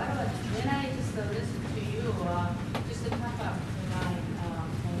 What about when I just listen to you, just to pop up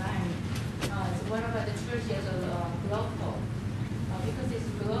online, so what about the church as a local? Because it's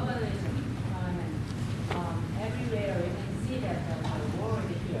globalism, everywhere you can see that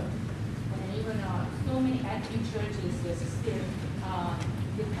many ethnic churches is still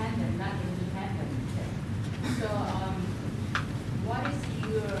dependent, not independent. So what is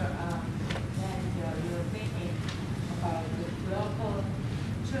your thinking about the local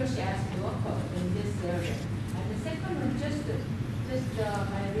church as local in this area? And the second one, just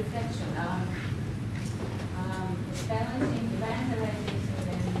my reflection on balancing evangelization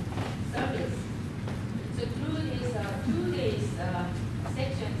and service. So through these 2 days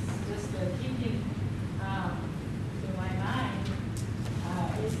sections, just keeping to my mind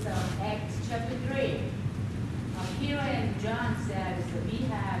is Acts chapter 3. Peter and John said we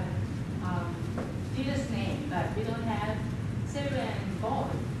have Jesus' name, but we don't have silver and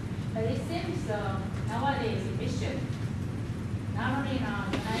gold. But it seems nowadays in mission, not only in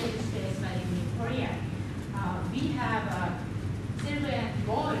the United States but in Korea, we have silver and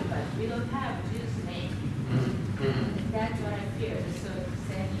gold, but we don't have Jesus' name. That's what I fear. So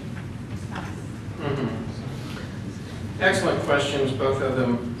any response. Excellent questions, both of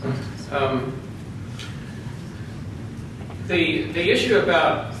them. The issue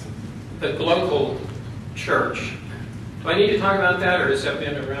about the local church, do I need to talk about that, or has that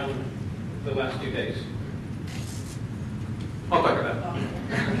been around the last 2 days? I'll talk about it.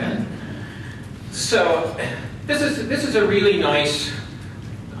 Okay. So this is a really nice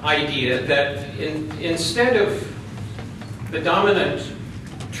idea that instead of the dominant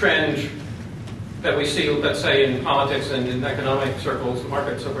trend that we see, let's say, in politics and in economic circles,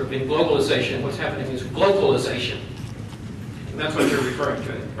 markets, so forth, being globalization, what's happening is globalization. And that's what you're referring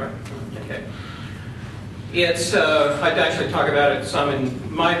to, right? Okay. It's, I'd actually talk about it some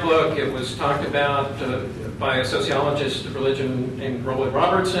in my book. It was talked about by a sociologist of religion named Roland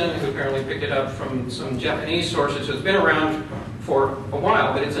Robertson, who apparently picked it up from some Japanese sources. It's been around for a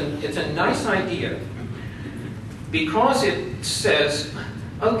while, but it's a nice idea because it says,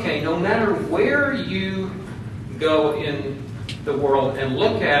 okay, no matter where you go in the world and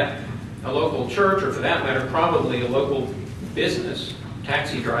look at a local church, or for that matter, probably a local business,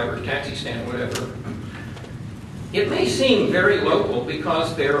 taxi driver, taxi stand, whatever, it may seem very local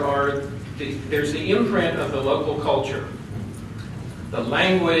because there's the imprint of the local culture, the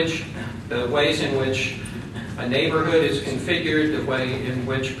language, the ways in which a neighborhood is configured, the way in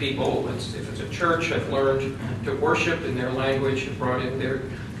which people, if it's a church, have learned to worship in their language, have brought in their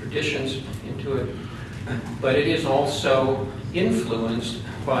traditions into it. But it is also influenced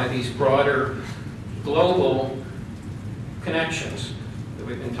by these broader global connections that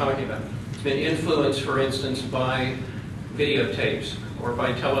we've been talking about. It's been influenced, for instance, by videotapes or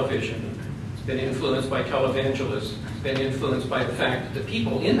by television. It's been influenced by televangelists. It's been influenced by the fact that the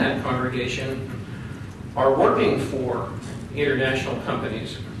people in that congregation are working for international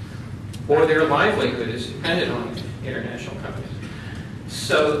companies, or their livelihood is dependent on international companies.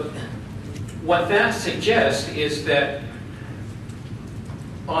 So what that suggests is that,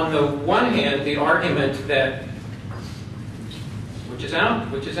 on the one hand, the argument that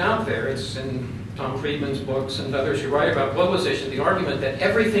which is out there, it's in Tom Friedman's books and others who write about globalization, the argument that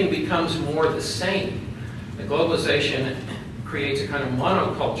everything becomes more the same, that globalization creates a kind of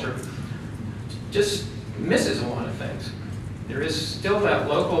monoculture, just misses a lot of things. There is still that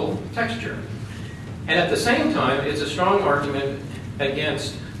local texture. And at the same time, it's a strong argument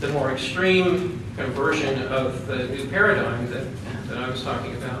against the more extreme conversion of the new paradigm that I was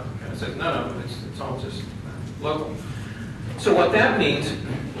talking about. It says, no, it's all just local. So what that means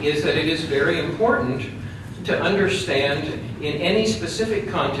is that it is very important to understand in any specific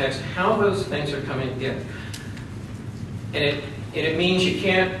context how those things are coming together. And it means you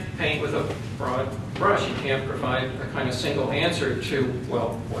can't paint with a broad brush. You can't provide a kind of single answer to,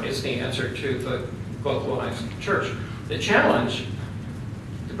 well, what is the answer to the globalized church? The challenge,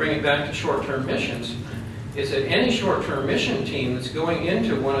 to bring it back to short-term missions, is that any short-term mission team that's going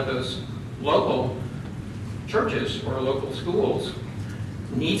into one of those local churches or local schools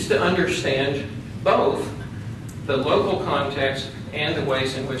needs to understand both the local context and the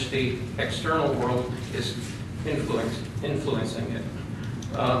ways in which the external world is influencing it.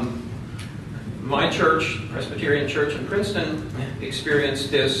 My church, Presbyterian Church in Princeton, experienced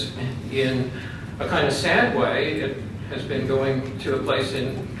this in a kind of sad way. It has been going to a place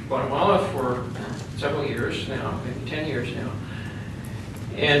in Guatemala for several years now, maybe 10 years now.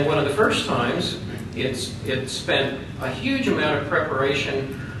 And one of the first times, it spent a huge amount of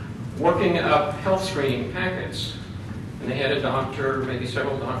preparation working up health screening packets. And they had a doctor, maybe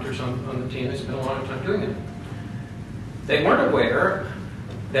several doctors on the team. They spent a lot of time doing it. They weren't aware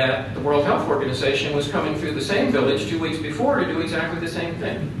that the World Health Organization was coming through the same village 2 weeks before to do exactly the same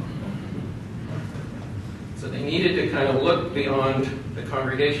thing. So they needed to kind of look beyond the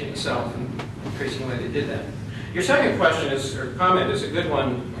congregation itself and increasingly they did that. Your second question is, or comment is a good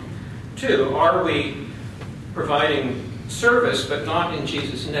one too. Are we providing service but not in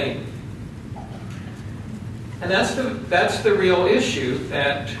Jesus' name? And that's the real issue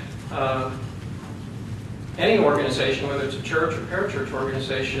that any organization, whether it's a church or parachurch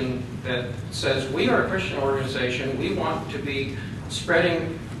organization, that says we are a Christian organization, we want to be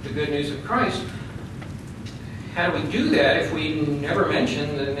spreading the good news of Christ. How do we do that if we never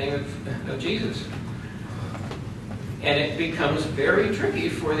mention the name of Jesus? And it becomes very tricky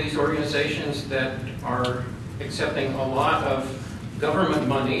for these organizations that are accepting a lot of government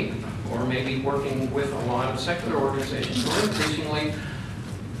money, or maybe working with a lot of secular organizations, or increasingly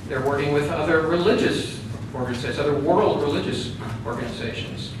they're working with other religious organizations, other world religious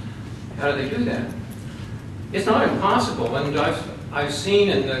organizations. How do they do that? It's not impossible, and I've seen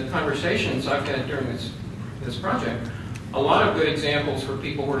in the conversations I've had during this project a lot of good examples where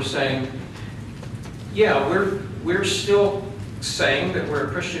people were saying, yeah, we're still saying that we're a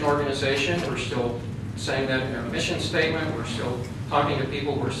Christian organization, we're still saying that in our mission statement, we're still talking to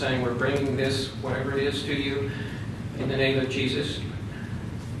people, we're saying we're bringing this, whatever it is, to you in the name of Jesus,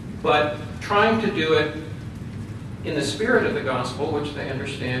 but trying to do it in the spirit of the gospel, which they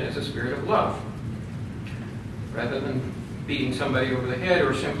understand as a spirit of love, rather than beating somebody over the head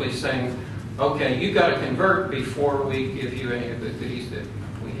or simply saying, okay, you've got to convert before we give you any of the goodies that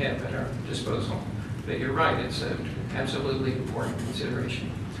we have at our disposal. But you're right, it's an absolutely important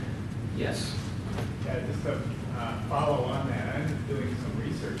consideration. Yes? Yeah, just to follow on that, I'm doing some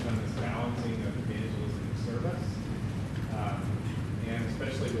research on this balancing of evangelism and service, and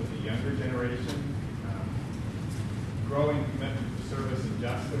especially with the younger generation, growing commitment to service and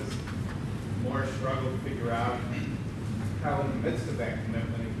justice, more struggle to figure out how in the midst of that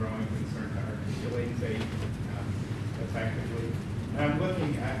commitment and growing concern to articulate faith effectively. And I'm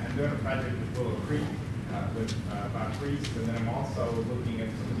doing a project with Willow Creek about priests, and then I'm also looking at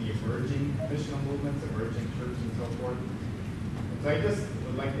some of the emerging missional movements, emerging churches and so forth. So I just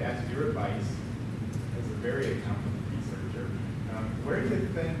would like to ask your advice as a very accomplished researcher. Where do you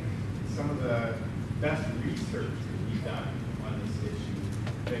think some of the best research could be done on this issue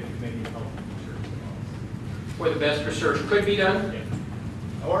that could maybe help the church the most? Where the best research could be done?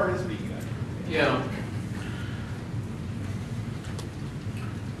 Yeah. Or is being done? Yeah.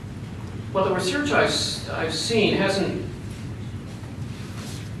 Well, the research I've seen hasn't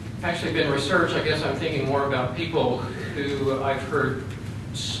actually been research. I guess I'm thinking more about people who I've heard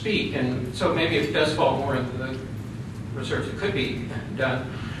speak, and so maybe it does fall more into the research that could be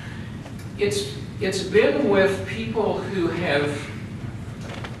done. It's been with people who have,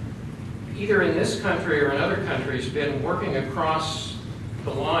 either in this country or in other countries, been working across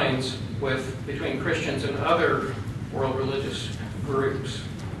the lines between Christians and other world religious groups.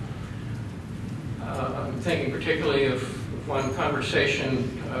 I'm thinking particularly of one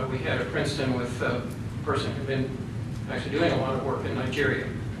conversation we had at Princeton with a person who'd been actually doing a lot of work in Nigeria,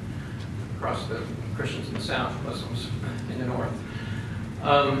 across the Christians in the south, Muslims in the north.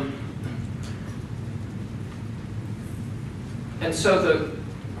 And so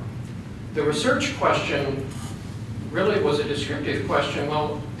the research question really was a descriptive question.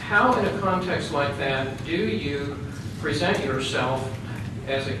 Well, how in a context like that do you present yourself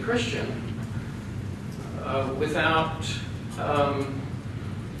as a Christian without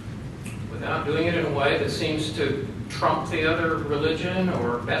doing it in a way that seems to trump the other religion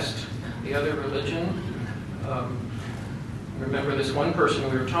or best the other religion? I remember this one person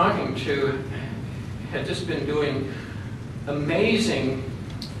we were talking to had just been doing amazing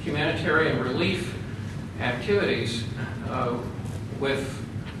humanitarian relief activities with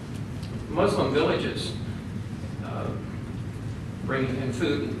Muslim villages, bringing in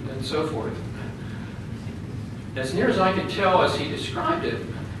food and so forth. As near as I could tell as he described it,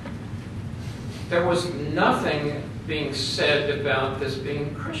 there was nothing being said about this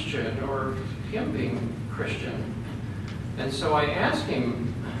being Christian or him being Christian. And so I asked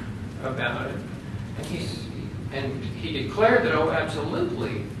him about it, and he declared that, oh,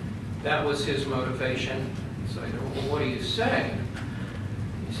 absolutely, that was his motivation. So I said, well, what do you say?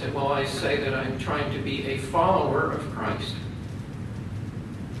 He said, well, I say that I'm trying to be a follower of Christ.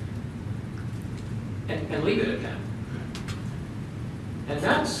 And leave it at that. And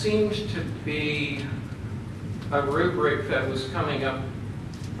that seemed to be a rubric that was coming up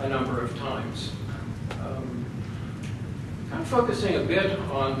a number of times. I'm focusing a bit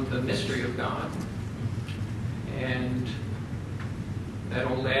on the mystery of God, and that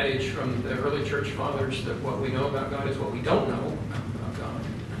old adage from the early church fathers that what we know about God is what we don't know about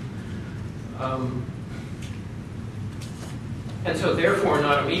God. And so therefore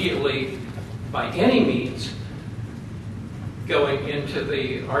not immediately by any means going into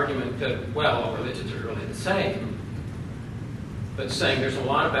the argument that, well, all religions are really the same, but saying there's a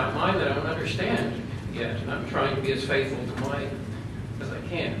lot about mine that I don't understand yet, and I'm trying to be as faithful to mine as I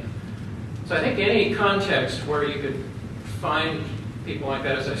can. So I think any context where you could find people like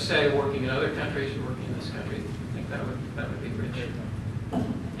that, as I say, working in other countries or working in this country, I think that would be rich.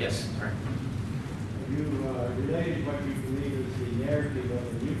 Yes, sorry. You related what you believe is the narrative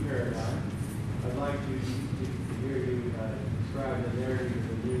of the new paradigm. I'd like to hear you describe the narrative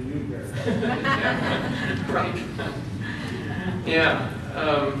of the new paradigm. Yeah. Right. Yeah.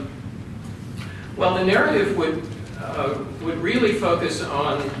 Well, the narrative would really focus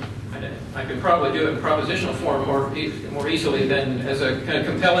on, I could probably do it in propositional form more easily than as a kind of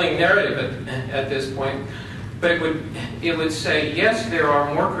compelling narrative at this point. But it would say, yes, there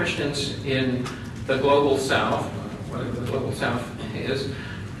are more Christians in the global South, whatever the global South is,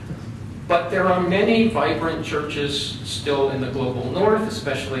 but there are many vibrant churches still in the global North,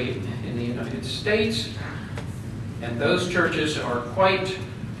 especially in the United States, and those churches are quite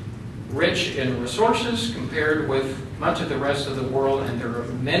rich in resources compared with much of the rest of the world, and there are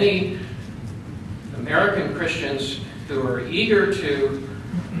many American Christians who are eager to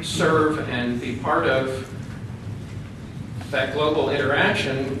serve and be part of that global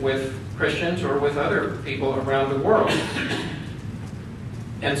interaction with Christians or with other people around the world.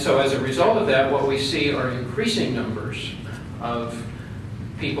 And so as a result of that, what we see are increasing numbers of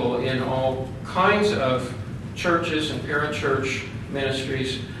people in all kinds of churches and parachurch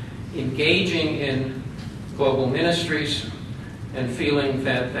ministries engaging in global ministries and feeling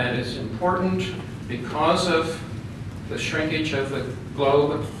that that is important because of the shrinkage of the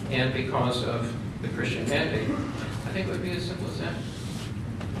globe and because of the Christian mandate. I think it would be as simple as that.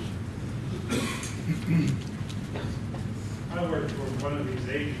 I work for one of these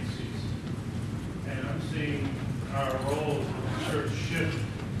agencies, and I'm seeing our role in the church shift.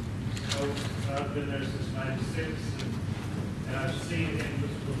 I've been there since '96, and I've seen it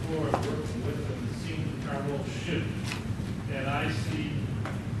just before working with them, seen our role shift. And I see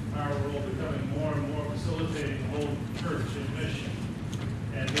our role becoming more and more facilitating the whole church in mission,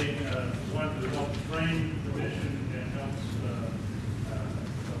 and being one that helps frame the mission and helps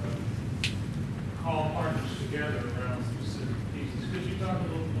call partners together around specific pieces. Could you talk a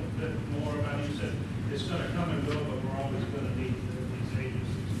little bit more about, you said it's going to come and go, but we're always going to need these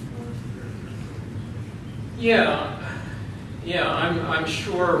agencies for Yeah, I'm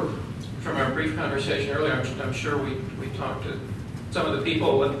sure from our brief conversation earlier, I'm sure we talked to some of the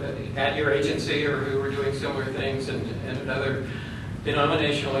people at your agency or who were doing similar things and at other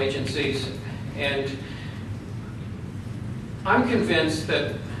denominational agencies. And I'm convinced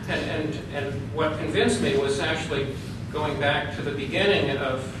that, and what convinced me was actually going back to the beginning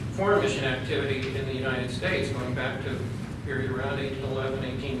of foreign mission activity in the United States, going back to the period around 1811,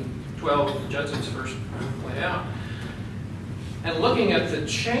 1812, Judson's first went out. And looking at the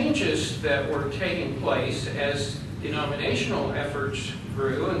changes that were taking place as denominational efforts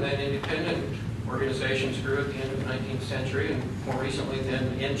grew and then independent organizations grew at the end of the 19th century and more recently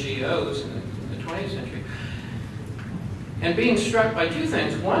then NGOs in the 20th century. And being struck by two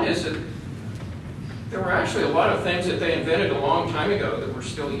things. One is that there were actually a lot of things that they invented a long time ago that we're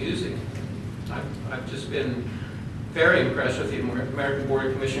still using. I've just been very impressed with the American Board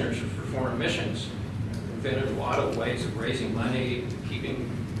of Commissioners for Foreign Missions. They've invented a lot of ways of raising money, keeping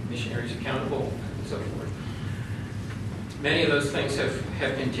missionaries accountable, and so forth. Many of those things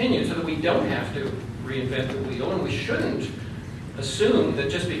have continued so that we don't have to reinvent the wheel, and we shouldn't assume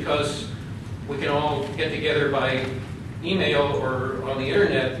that just because we can all get together by email or on the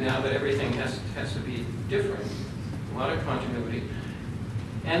internet now that everything has to be different. A lot of continuity.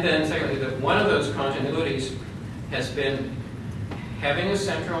 And then secondly, that one of those continuities has been having a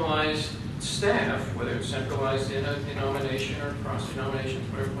centralized staff, whether it's centralized in a denomination or across denominations,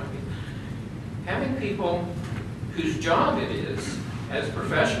 whatever it might be, having people whose job it is as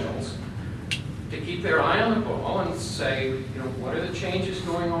professionals to keep their eye on the ball and say, what are the changes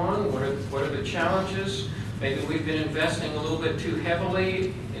going on? What are the challenges? Maybe we've been investing a little bit too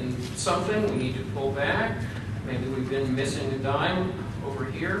heavily in something. We need to pull back. Maybe we've been missing a dime over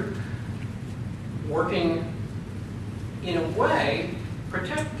here. Working, in a way,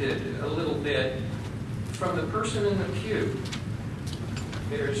 protected a little bit from the person in the pew.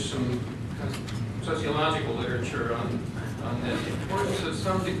 There's some sociological literature on the importance of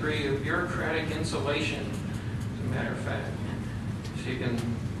some degree of bureaucratic insulation, as a matter of fact. So you can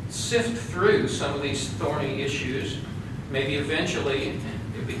sift through some of these thorny issues. Maybe eventually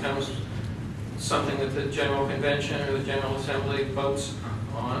it becomes something that the General Convention or the General Assembly votes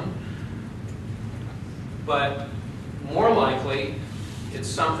on. but more likely it's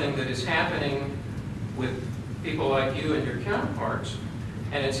something that is happening with people like you and your counterparts,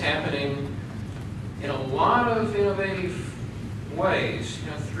 and it's happening in a lot of innovative ways,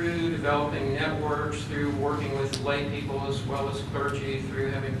 through developing networks, through working with lay people as well as clergy,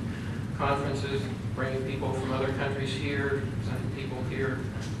 through having conferences, bringing people from other countries here, sending people here,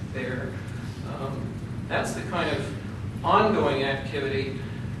 there. That's the kind of ongoing activity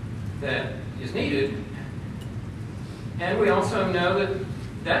that is needed. And we also know that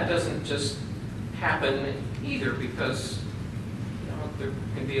that doesn't just happen either, because there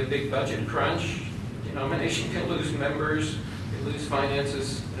can be a big budget crunch, denomination can lose members, they lose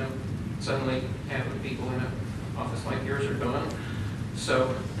finances, suddenly half of the people in an office like yours are gone.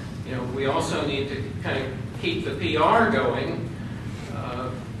 So, we also need to kind of keep the PR going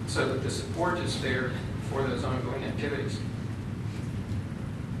so that the support is there for those ongoing activities.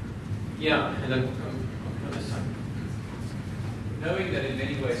 Yeah, and then on this side. Knowing that in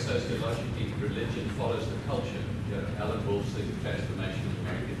many ways sociologically religion follows the culture, Alan Wolf's The Transformation of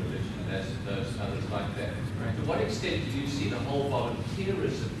American Religion, and as does others like that. Right. To what extent do you see the whole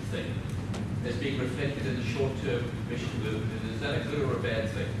volunteerism thing as being reflected in the short-term mission movement, and is that a good or a bad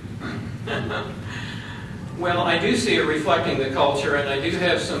thing? Well, I do see it reflecting the culture, and I do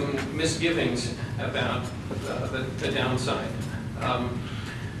have some misgivings about the downside.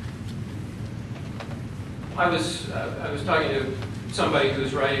 I was talking to somebody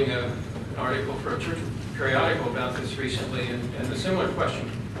who's writing an article for a church periodical about this recently, and a similar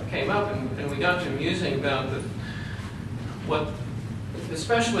question came up, and we got to musing about what,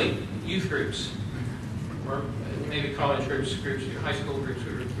 especially youth groups, or maybe college groups, high school groups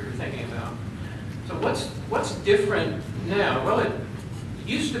we were thinking about. So what's different now? Well, it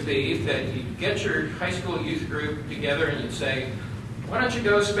used to be that you'd get your high school youth group together and you'd say, why don't you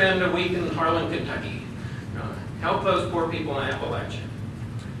go spend a week in Harlan, Kentucky? Help those poor people in Appalachia.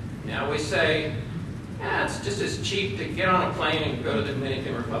 Now we say, it's just as cheap to get on a plane and go to the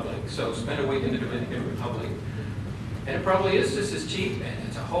Dominican Republic, so spend a week in the Dominican Republic. And it probably is just as cheap, and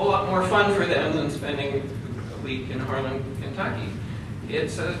it's a whole lot more fun for them than spending a week in Harlan, Kentucky.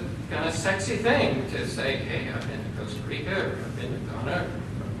 It's a kind of sexy thing to say, hey, I've been to Costa Rica, or I've been to Ghana,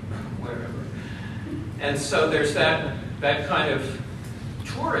 or wherever. And so there's that kind of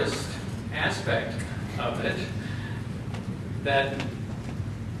tourist aspect of it that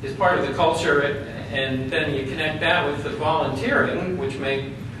is part of the culture, and then you connect that with the volunteering, which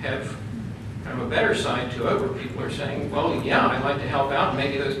may have kind of a better side to it, where people are saying, well, yeah, I'd like to help out.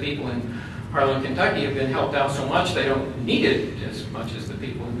 Maybe those people in Harlan, Kentucky have been helped out so much they don't need it as much as the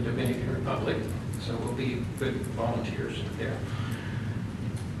people in the Dominican Republic, so we'll be good volunteers there.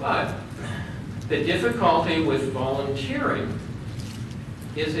 But the difficulty with volunteering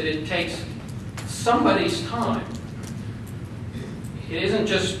is that it takes somebody's time. It isn't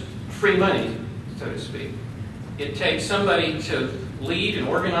just free money, so to speak. It takes somebody to lead and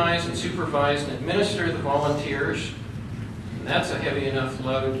organize and supervise and administer the volunteers, and that's a heavy enough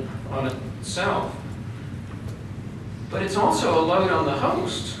load on itself. But it's also a load on the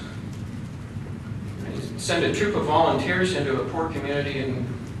host. You send a troop of volunteers into a poor community in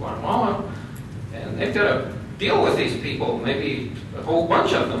Guatemala, and they've got to deal with these people, maybe a whole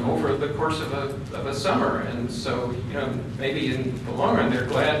bunch of them over the course of a summer. And so, maybe in the long run they're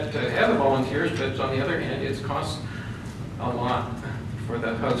glad to have the volunteers, but on the other hand, it's cost a lot for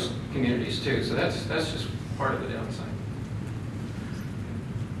the host communities too. So that's just part of the downside.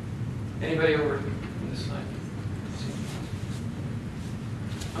 Anybody over on this side?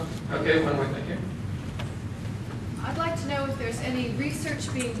 Okay, one more thing here. I'd like to know if there's any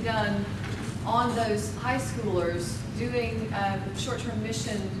research being done on those high schoolers doing short-term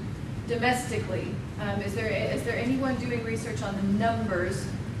mission domestically. Is there anyone doing research on the numbers?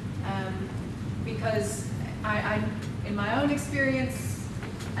 Because I, in my own experience,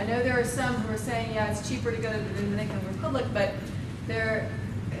 I know there are some who are saying, yeah, it's cheaper to go to the Dominican Republic, but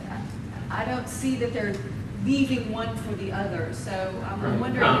I don't see that they're leaving one for the other. So I'm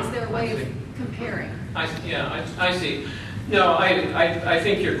wondering, is there a way of comparing? I see. No, I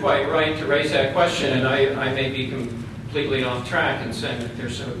think you're quite right to raise that question, and I may be completely off track in saying that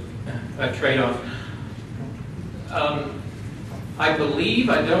there's a trade-off. I believe,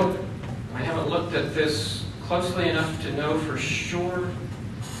 I haven't looked at this closely enough to know for sure.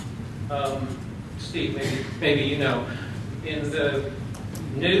 Steve, maybe you know. In the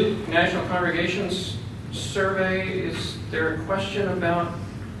new National Congregations Survey, is there a question about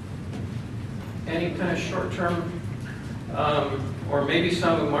any kind of short-term, or maybe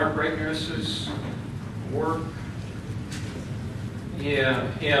some of Mark Regnerus's work? Yeah.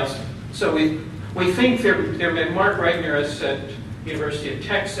 So We think Mark Regner is at University of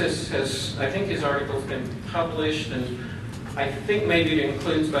Texas has, I think his article's been published, and I think maybe it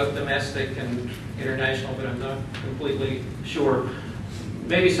includes both domestic and international, but I'm not completely sure.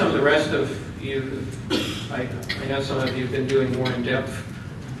 Maybe some of the rest of you, I know some of you have been doing more in-depth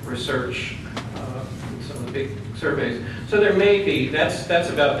research, some of the big surveys. So there may be, that's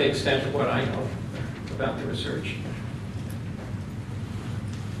about the extent of what I know about the research.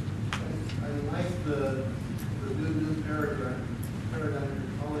 I like the new paradigm you're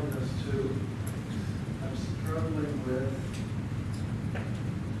calling us to. I'm struggling with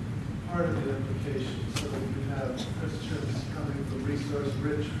part of the implications. So you have Christians coming from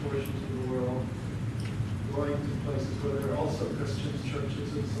resource-rich portions of the world, going to places where there are also Christian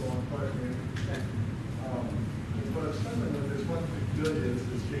churches and so on, partnering. And what I'm struggling with is what the good is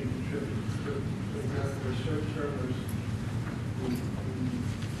that's being contributed. For example, the short-termers,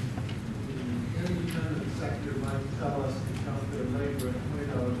 the independent sector might tell us to count their labor at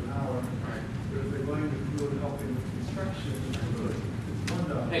 $20 an hour. Right. But if they're going to include helping with construction, it's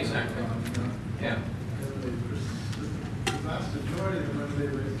 $1. Exactly. Yeah. And the vast majority of the money they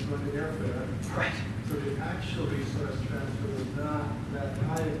raise is going to airfare. Right. So the actual resource transfer is not that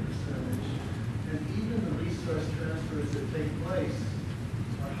high a percentage. And even the resource transfers that take place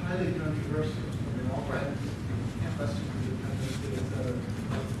are highly controversial. I mean, all kinds of questions of dependency, et cetera.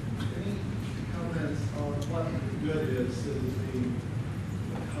 Any comments on what the good is that is being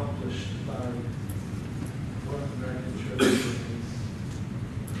accomplished by North American churches in these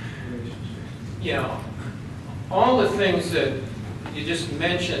relationships? Yeah. All the things that you just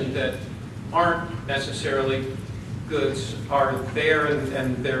mentioned that aren't necessarily goods are there,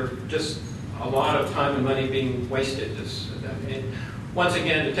 and they're just a lot of time and money being wasted. Once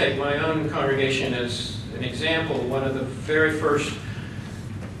again, to take my own congregation as an example, one of the very first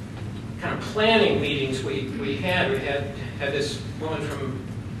kind of planning meetings we had this woman from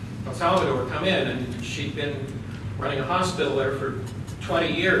El Salvador come in, and she'd been running a hospital there for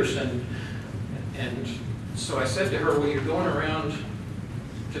 20 years, and so I said to her, well, you're going around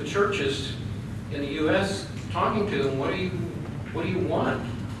to churches in the U.S. talking to them, what do you want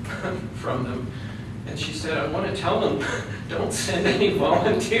from them? And she said, I want to tell them, don't send any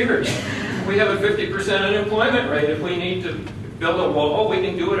volunteers. We have a 50% unemployment rate. If we need to build a wall, we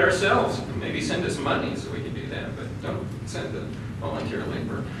can do it ourselves. Maybe send us money so we can do that, but don't send the volunteer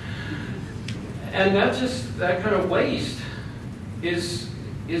labor. And that kind of waste is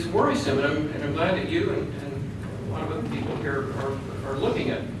worrisome, and I'm glad that you and a lot of other people here are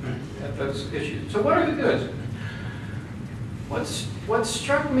looking at those issues. So what are the goods? What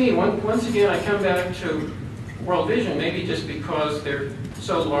struck me, once again, I come back to World Vision, maybe just because they're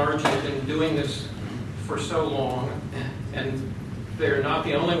so large and have been doing this for so long, and they're not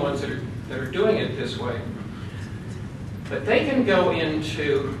the only ones that are doing it this way. But they can go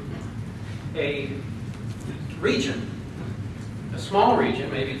into a region, a small region,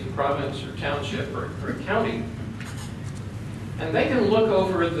 maybe it's a province or township or a county, and they can look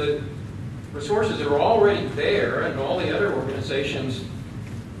over the resources that are already there and all the other organizations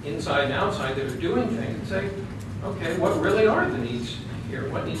inside and outside that are doing things and say, okay, what really are the needs here?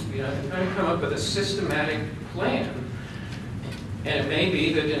 What needs to be done? And kind of come up with a systematic plan. And it may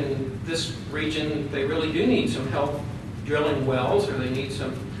be that in this region they really do need some help drilling wells, or they need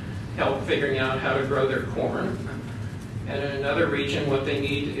some help figuring out how to grow their corn. And in another region what they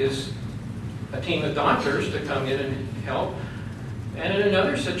need is a team of doctors to come in and help. And in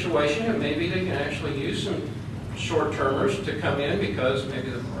another situation, maybe they can actually use some short-termers to come in because maybe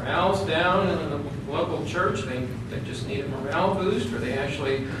the morale's down in the local church. They just need a morale boost, or they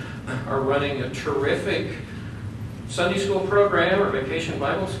actually are running a terrific Sunday school program or vacation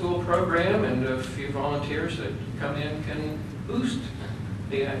Bible school program, and a few volunteers that come in can boost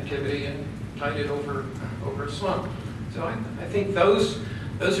the activity and tide it over a slump. So I think those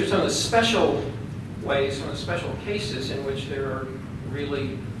are some of the special ways, some of the special cases in which there are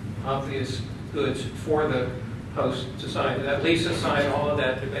really obvious goods for the host society. That leaves aside all of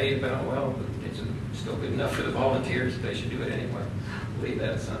that debate about, well, it's still good enough for the volunteers, they should do it anyway. Leave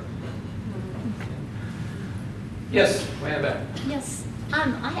that aside. Yes, way back. Yes.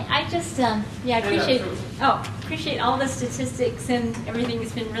 I just appreciate all the statistics and everything.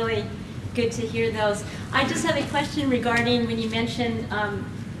 It's been really good to hear those. I just have a question regarding when you mentioned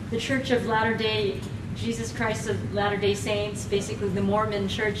the Church of Latter-day Jesus Christ of Latter-day Saints, basically the Mormon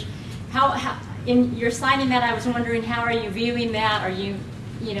Church. How in your signing that, I was wondering, how are you viewing that? Are you,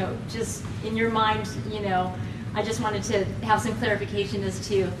 just in your mind, I just wanted to have some clarification as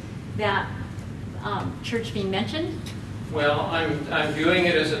to that church being mentioned. Well, I'm viewing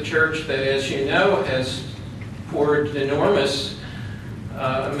it as a church that, as you know, has poured enormous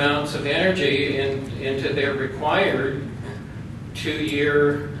amounts of energy into their required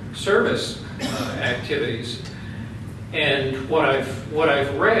 2-year service activities. And what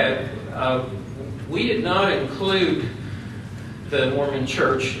I've read, we did not include the Mormon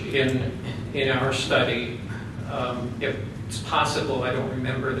Church in our study. If it's possible, I don't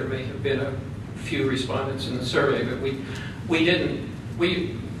remember. There may have been a few respondents in the survey, but we didn't.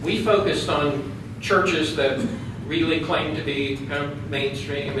 We focused on churches that really claim to be kind of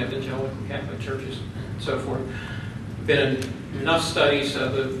mainstream evangelical Catholic churches and so forth. Been enough studies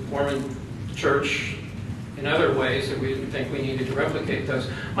of the Mormon Church in other ways that we didn't think we needed to replicate those.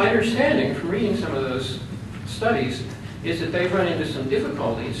 My understanding from reading some of those studies is that they've run into some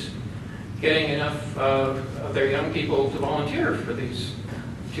difficulties getting enough of their young people to volunteer for these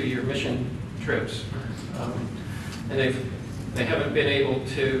 2-year mission trips. And they haven't been able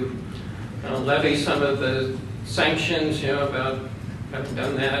to levy some of the sanctions, about having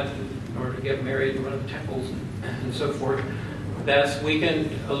done that in order to get married and run temples and so forth. That's weakened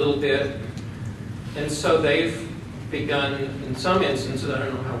a little bit. And so they've begun, in some instances, I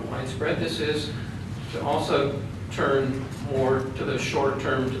don't know how widespread this is, to also turn more to the short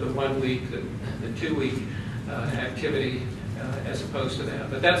term, to the 1 week, the 2-week activity, as opposed to that.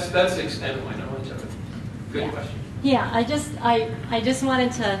 But that's the extent of my knowledge of it. Good question. Yeah, I just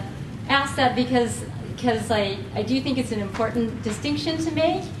wanted to ask that because I do think it's an important distinction to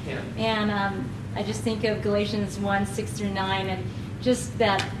make. Yeah. And I just think of Galatians 1:6-9, and just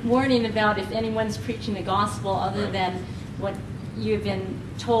that warning about if anyone's preaching the gospel other than what you've been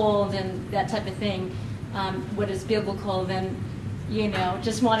told and that type of thing, what is biblical, then,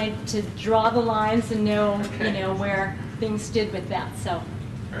 just wanted to draw the lines and know, where things stood with that. So,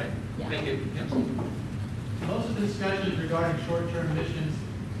 Right. Yeah. Thank you. Yes. Most of the discussions regarding short-term missions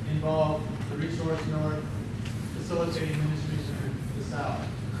involve the Resource North facilitating ministries in the South.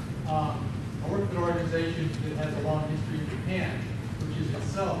 I work with an organization that has a long history in Japan, which is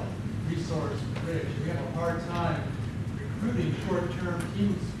itself resource-rich. We have a hard time recruiting short-term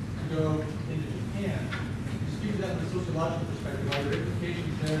teams to go into Japan. To speak to that from a sociological perspective, are there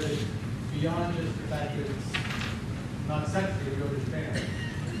implications there that beyond just the fact that it's not sexy to go to Japan?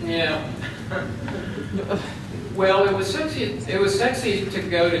 Yeah. Well, it was sexy. It was sexy to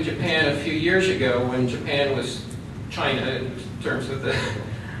go to Japan a few years ago when Japan was China in terms of the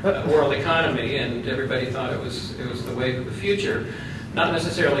world economy, and everybody thought it was the wave of the future. Not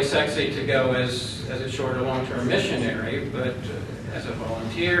necessarily sexy to go as a short or long-term missionary, but as a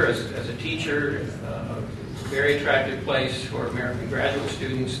volunteer, as a teacher, a very attractive place for American graduate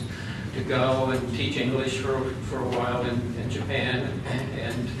students to go and teach English for a while in Japan.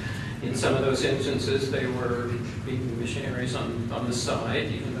 And in some of those instances, they were being missionaries on the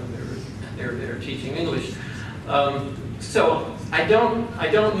side, even though they were there teaching English. So I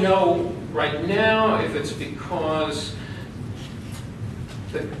don't know right now if it's because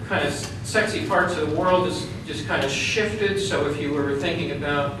the kind of sexy parts of the world is just kind of shifted. So if you were thinking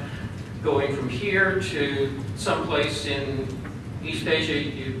about going from here to someplace in East Asia,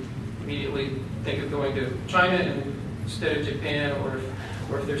 you immediately think of going to China instead of Japan, or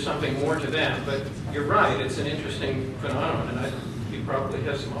if there's something more to that. But you're right, it's an interesting phenomenon, and you probably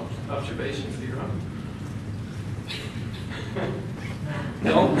have some observations of your own.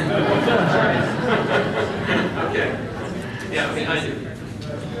 No? Okay. Yeah, behind you.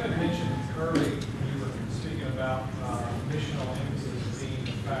 You mentioned early when you were speaking about missional emphasis being a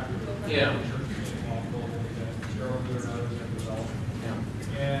factor of the Yeah. church being involved globally that Gerald and others have developed.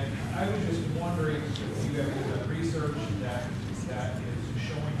 Yeah. And I was just wondering if you have done research that is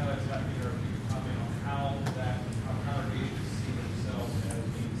showing how that's happening, or if you can comment on how congregations see themselves as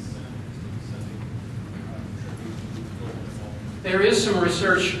being sending contributions to global development. There is some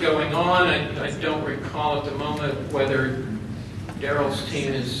research going on. I don't recall at the moment whether Daryl's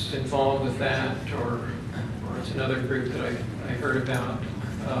team is involved with that, or it's another group that I heard about.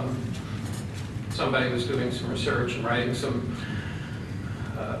 Somebody was doing some research and writing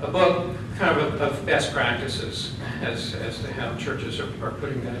a book kind of best practices as to how churches are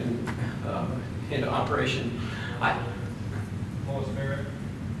putting that into operation. Paul's merit?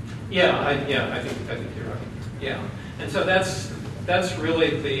 I think you're right. Yeah, and so that's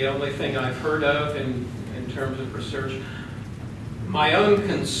really the only thing I've heard of in terms of research. My own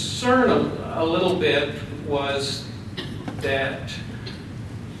concern a little bit was that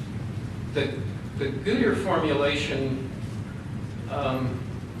the Goodyear formulation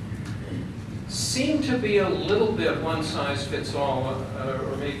seemed to be a little bit one size fits all,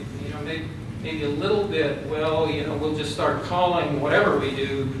 or maybe maybe a little bit, well, we'll just start calling whatever we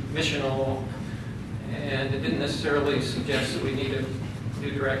do missional, and it didn't necessarily suggest that we need a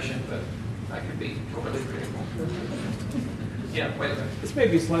new direction, but I could be totally critical. Yeah, wait a minute. This may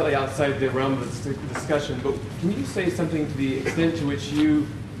be slightly outside the realm of this discussion, but can you say something to the extent to which you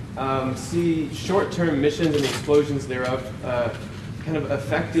see short-term missions and the explosions thereof kind of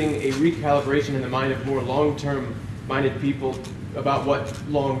affecting a recalibration in the mind of more long-term minded people about what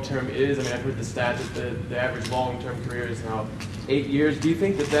long-term is? I mean, I've heard the stat that the average long-term career is now 8 years. Do you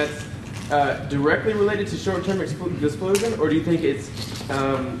think that that's directly related to short-term explosion, or do you think it's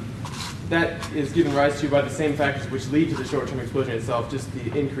that is given rise to by the same factors which lead to the short-term explosion itself, just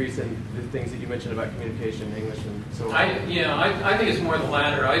the increase in the things that you mentioned about communication, English, and so on? I think it's more the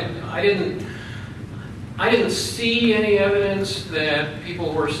latter. I didn't see any evidence that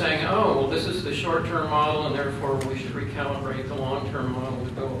people were saying, oh, well, this is the short-term model, and therefore we should recalibrate the long-term model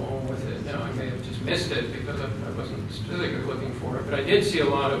to go along with it. Now, I may have just missed it because I wasn't specifically looking for it, but I did see a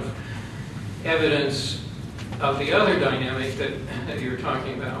lot of evidence of the other dynamic that you were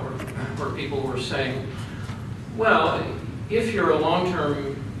talking about, where people were saying, well, if you're a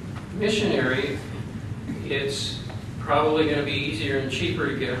long-term missionary, it's probably going to be easier and cheaper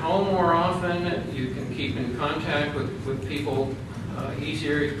to get home more often. You can keep in contact with people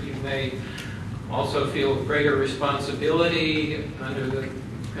easier. You may also feel greater responsibility under the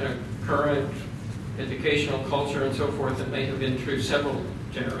kind of current educational culture and so forth that may have been true several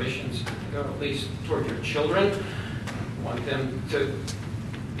generations ago, at least toward your children. You want them to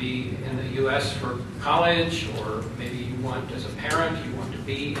be in the U.S. for college, or maybe you want, as a parent, you want to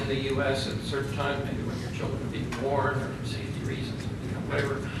be in the U.S. at a certain time, maybe when your children are being born, or for safety reasons,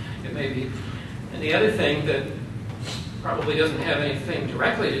 whatever it may be. And the other thing that probably doesn't have anything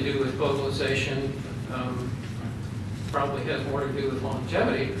directly to do with globalization, probably has more to do with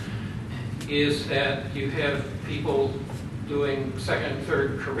longevity, is that you have people doing second and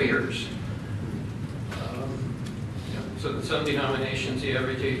third careers. So in some denominations, the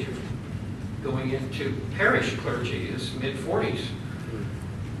average age of going into parish clergy is mid-40s.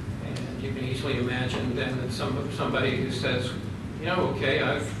 And you can easily imagine then that somebody who says, okay,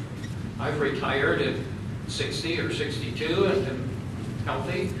 I've retired at 60 or 62 and am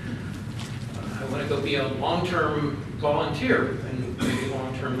healthy. I want to go be a long-term volunteer. And maybe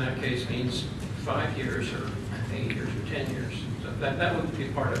long-term in that case means 5 years or 8 years or 10 years. So that would be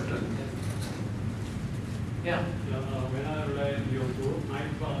part of it. Yeah. When I read your book, I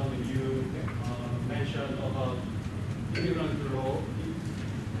found you mentioned about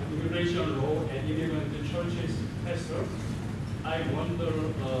immigration law and immigrant churches pastor. I wonder, do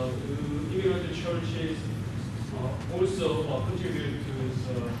immigrant churches also contribute to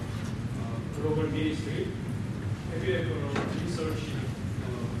the global ministry? Have you ever researched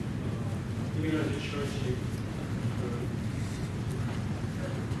immigrant churches?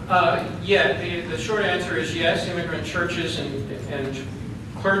 The short answer is yes. Immigrant churches and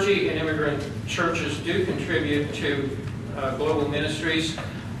clergy in immigrant churches do contribute to global ministries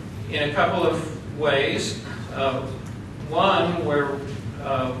in a couple of ways. One, where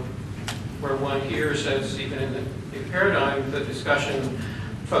one hears, as even in the new paradigm, the discussion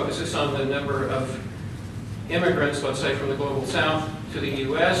focuses on the number of immigrants, let's say from the global south to the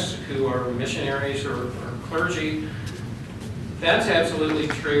U.S., who are missionaries or clergy. That's absolutely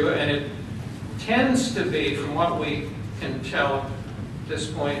true, and it tends to be, from what we can tell at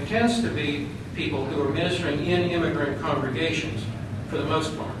this point, it tends to be people who are ministering in immigrant congregations, for the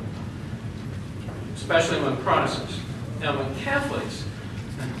most part, especially among Protestants. Now, among Catholics,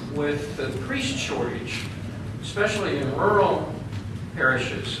 with the priest shortage, especially in rural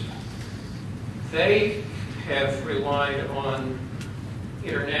parishes, they have relied on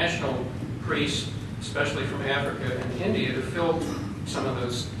international priests, especially from Africa and India, to fill some of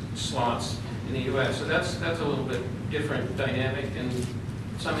those slots in the U.S. So that's a little bit different dynamic. In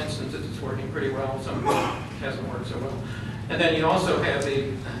some instances, it's working pretty well. Some of it hasn't worked so well. And then you also have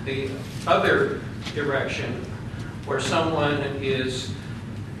the other direction, where someone is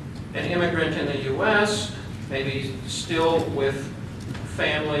an immigrant in the U.S., maybe still with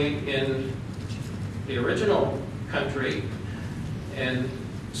family in the original country, and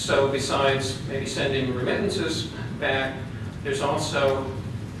so besides maybe sending remittances back, there's also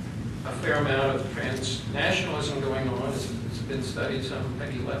a fair amount of transnationalism going on. It's been studied, some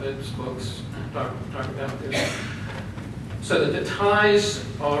Peggy Levitt's books talk about this. So that the ties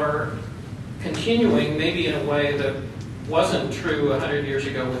are continuing, maybe in a way that wasn't true 100 years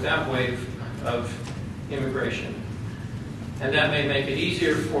ago with that wave of immigration. And that may make it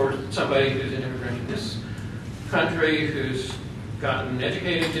easier for somebody who's an immigrant in this country, who's gotten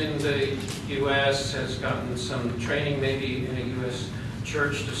educated in the U.S., has gotten some training maybe in a U.S.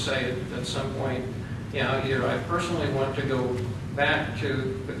 church to say at some point, yeah, either I personally want to go back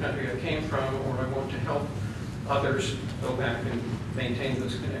to the country I came from, or I want to help others go back and maintain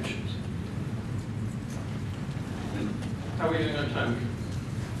those connections. How are we doing on time?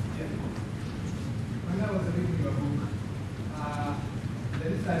 Yeah. When I was reading your book,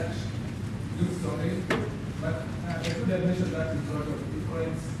 there is that good story, but I could have mentioned that in sort of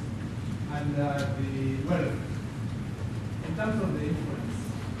influence and the wealth. In terms of the influence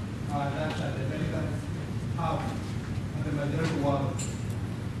that the Americans have on the majority world,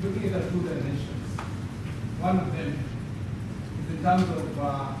 looking at the two dimensions. One of them is in terms of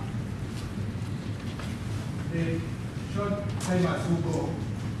the short timers who go.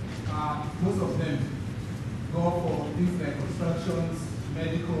 Most of them go for things like constructions,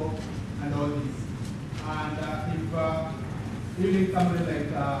 medical, and all these. And if even somebody like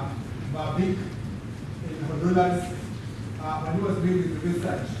Barbik in Honduras, when he was doing his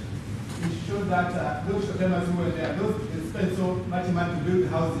research, he showed that those short-timers who were there, those they spent so much money to build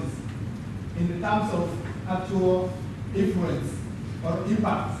houses. In the terms of actual influence or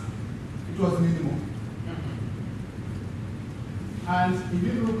impact, it was minimal. And if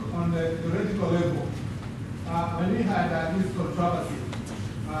you look on the theoretical level, when we had this controversy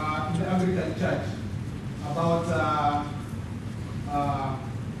in the Anglican Church about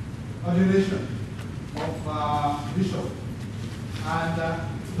ordination of bishop, and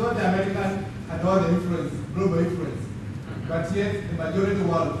though the American had all the influence, global influence, but yet the majority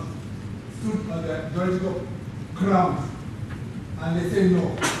world stood on the theoretical ground, and they say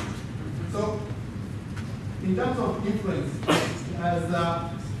no. So, in terms of influence, as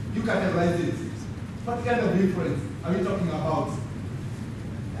you categorize it, what kind of influence are we talking about?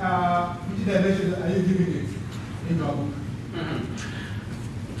 Which dimension are you giving it in your book?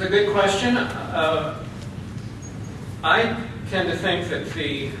 It's a good question. I tend to think that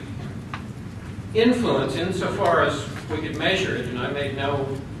the influence, insofar as we could measure it, and I made no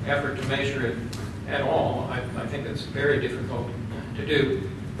effort to measure it at all, I think it's very difficult to do,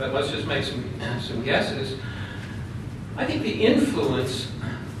 but let's just make some guesses. I think the influence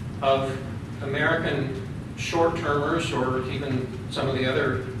of American short-termers, or even some of the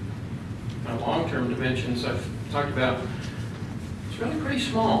other long-term dimensions I've talked about, is really pretty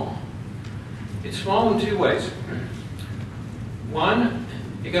small. It's small in two ways. One,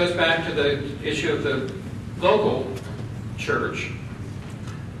 it goes back to the issue of the local church.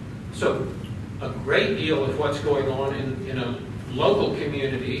 So a great deal of what's going on in a local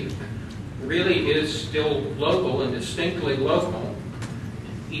community really is still local and distinctly local,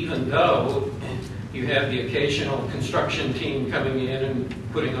 even though you have the occasional construction team coming in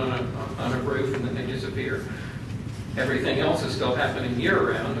and putting on a roof and then they disappear. Everything else is still happening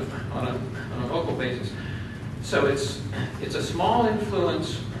year-round on a local basis. So it's a small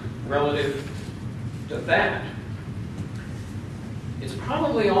influence relative to that. It's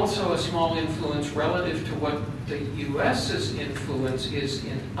probably also a small influence relative to what the U.S.'s influence is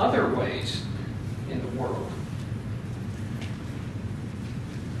in other ways in the world.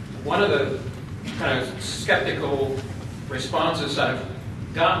 One of the kind of skeptical responses I've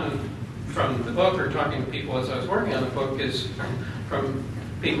gotten from the book, or talking to people as I was working on the book, is from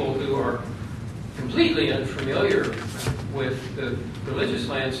people who are completely unfamiliar with the religious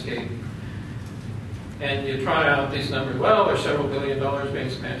landscape. And you trot out these numbers, well, there's several $1 billion being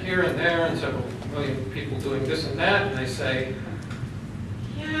spent here and there, and several million people doing this and that, and they say,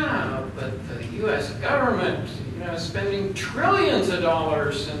 yeah, but the U.S. government, is spending trillions of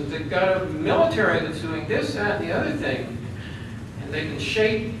dollars, and they've got a military that's doing this, that, and the other thing, and they can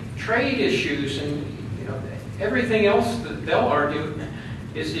shape trade issues, and everything else that they'll argue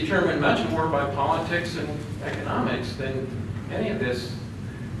is determined much more by politics and economics than any of this.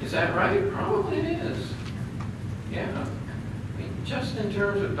 Is that right? Probably it is. Yeah. I mean, just in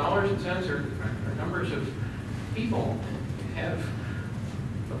terms of dollars and cents or numbers of people, you have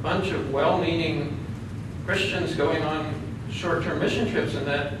a bunch of well-meaning Christians going on short-term mission trips, and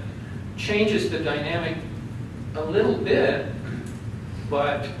that changes the dynamic a little bit.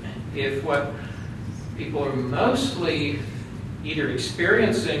 But if what people are mostly either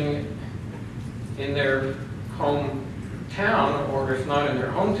experiencing in their hometown, or if not in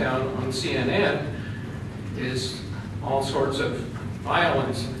their hometown, on CNN, is all sorts of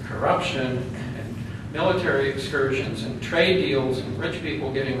violence and corruption and military excursions and trade deals and rich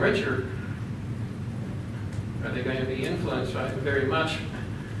people getting richer, are they going to be influenced very much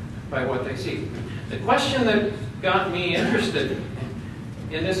by what they see? The question that got me interested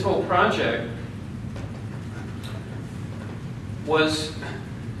in this whole project was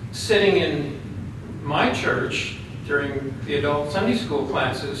sitting in my church during the adult Sunday school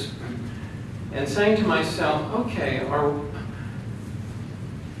classes and saying to myself, okay,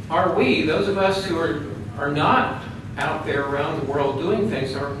 are we, those of us who are not out there around the world doing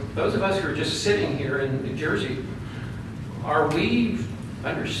things, or those of us who are just sitting here in New Jersey, are we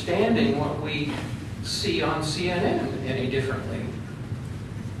understanding what we see on CNN any differently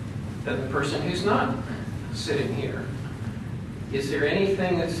than the person who's not sitting here? Is there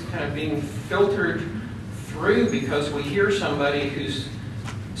anything that's kind of being filtered through because we hear somebody who's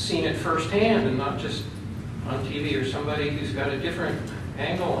seen it firsthand and not just on TV, or somebody who's got a different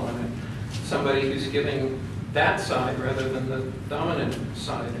angle on it, somebody who's giving that side rather than the dominant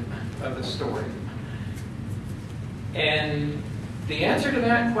side of the story? And the answer to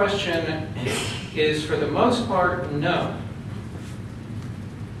that question is, for the most part, no.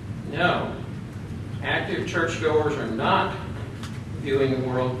 No. Active churchgoers are not viewing the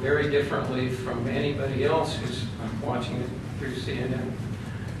world very differently from anybody else who's watching it through CNN.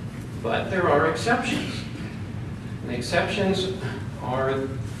 But there are exceptions. And the exceptions are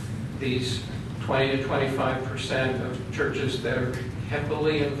these 20 to 25% of churches that are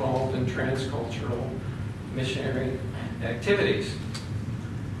heavily involved in transcultural missionary activities.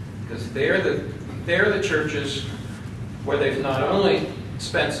 Because they're the churches where they've not only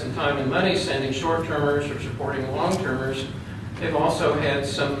spent some time and money sending short-termers or supporting long-termers, they've also had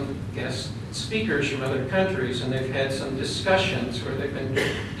some guest speakers from other countries, and they've had some discussions where they've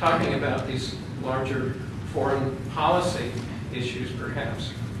been talking about these larger foreign policy issues,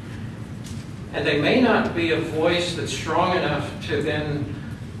 perhaps. And they may not be a voice that's strong enough to then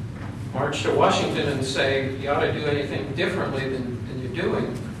march to Washington and say, you ought to do anything differently than you're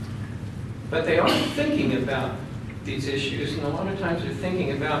doing. But they are thinking about these issues, and a lot of times they're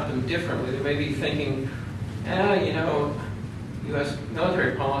thinking about them differently. They may be thinking, you know, U.S.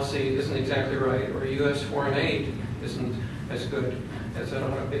 military policy isn't exactly right, or U.S. foreign aid isn't as good as it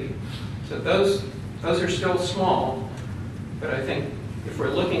ought to be. So those are still small, but I think if we're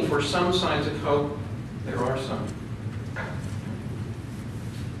looking for some signs of hope, there are some.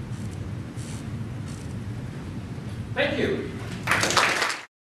 Thank you.